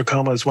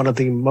leiomyosarcoma is one of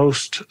the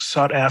most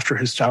sought after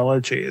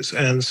histologies.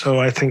 And so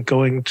I think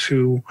going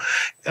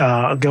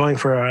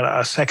for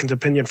a second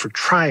opinion for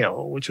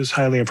trial, which is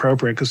highly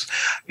appropriate because,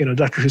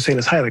 Dr. Hussein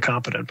is highly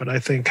competent, but I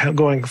think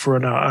going for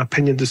an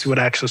opinion to see what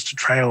access to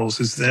trials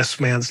is this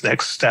man's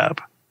next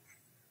step,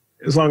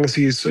 as long as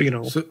he's,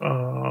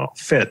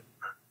 fit.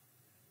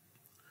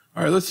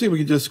 All right, let's see if we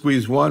can just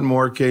squeeze one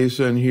more case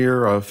in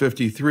here. A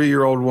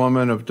 53-year-old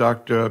woman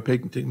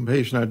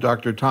patient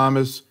Dr.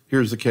 Thomas.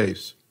 Here's the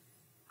case.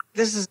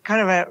 This is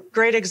kind of a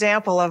great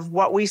example of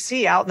what we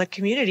see out in the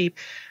community.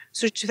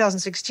 So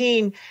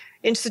 2016,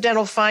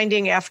 incidental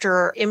finding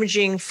after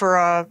imaging for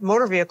a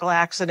motor vehicle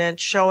accident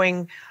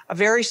showing a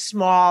very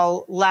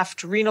small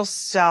left renal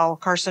cell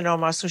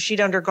carcinoma. So she'd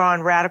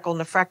undergone radical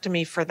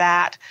nephrectomy for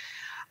that.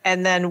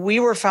 And then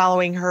we were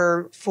following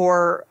her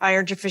for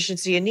iron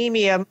deficiency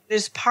anemia.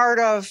 As part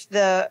of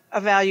the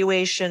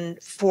evaluation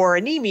for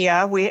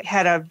anemia, we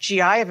had a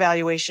GI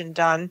evaluation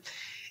done,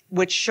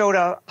 which showed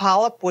a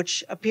polyp,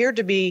 which appeared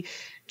to be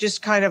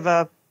just kind of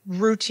a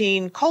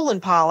routine colon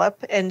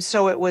polyp. And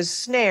so it was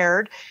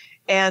snared.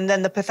 And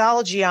then the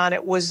pathology on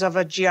it was of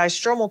a GI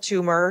stromal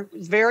tumor,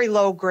 very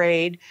low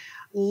grade,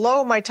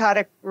 low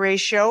mitotic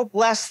ratio,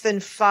 less than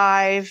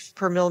 5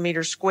 per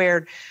millimeter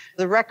squared.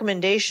 The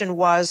recommendation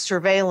was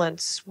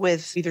surveillance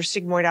with either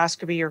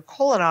sigmoidoscopy or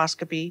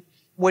colonoscopy,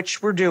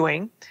 which we're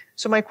doing.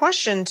 So my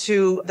question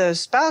to the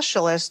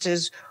specialist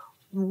is,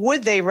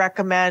 would they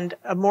recommend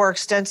a more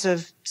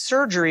extensive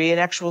surgery, an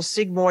actual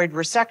sigmoid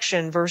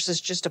resection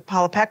versus just a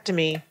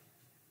polypectomy?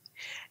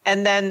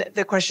 And then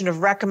the question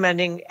of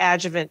recommending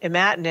adjuvant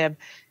imatinib,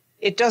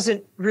 it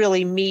doesn't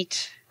really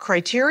meet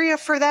criteria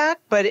for that,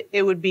 but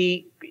it would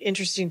be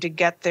interesting to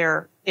get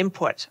their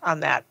input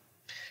on that.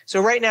 So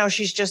right now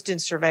she's just in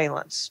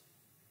surveillance.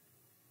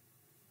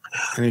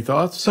 Any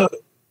thoughts? So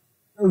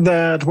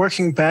that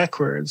working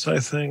backwards, I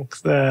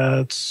think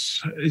that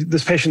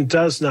this patient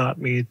does not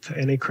meet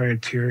any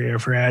criteria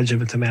for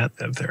adjuvant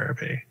imatinib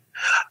therapy.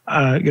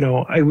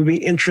 It would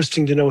be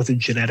interesting to know what the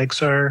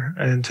genetics are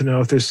and to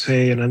know if there's,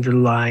 say, an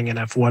underlying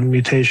NF1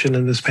 mutation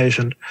in this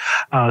patient,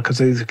 because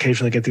they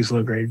occasionally get these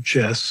low-grade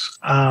GIST.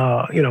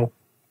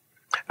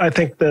 I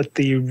think that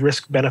the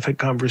risk-benefit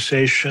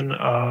conversation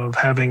of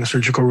having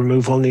surgical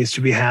removal needs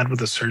to be had with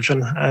the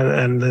surgeon,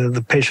 and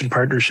the patient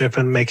partnership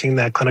and making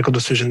that clinical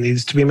decision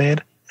needs to be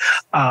made.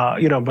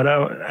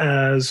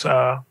 As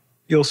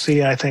you'll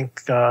see, I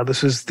think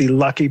this is the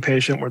lucky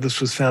patient where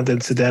this was found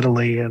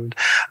incidentally and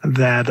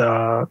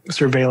that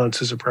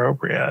surveillance is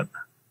appropriate.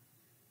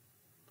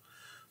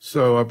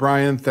 So,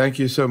 Brian, thank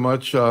you so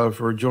much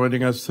for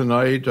joining us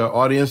tonight.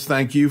 Audience,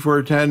 thank you for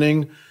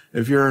attending.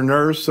 If you're a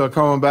nurse,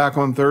 coming back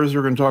on Thursday,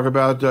 we're going to talk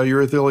about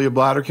urothelial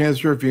bladder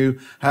cancer. If you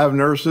have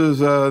nurses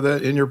that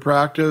in your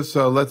practice,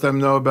 let them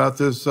know about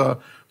this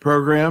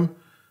program.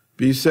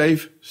 Be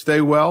safe,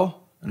 stay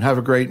well, and have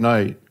a great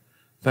night.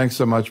 Thanks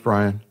so much,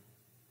 Brian.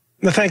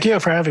 Thank you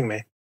for having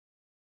me.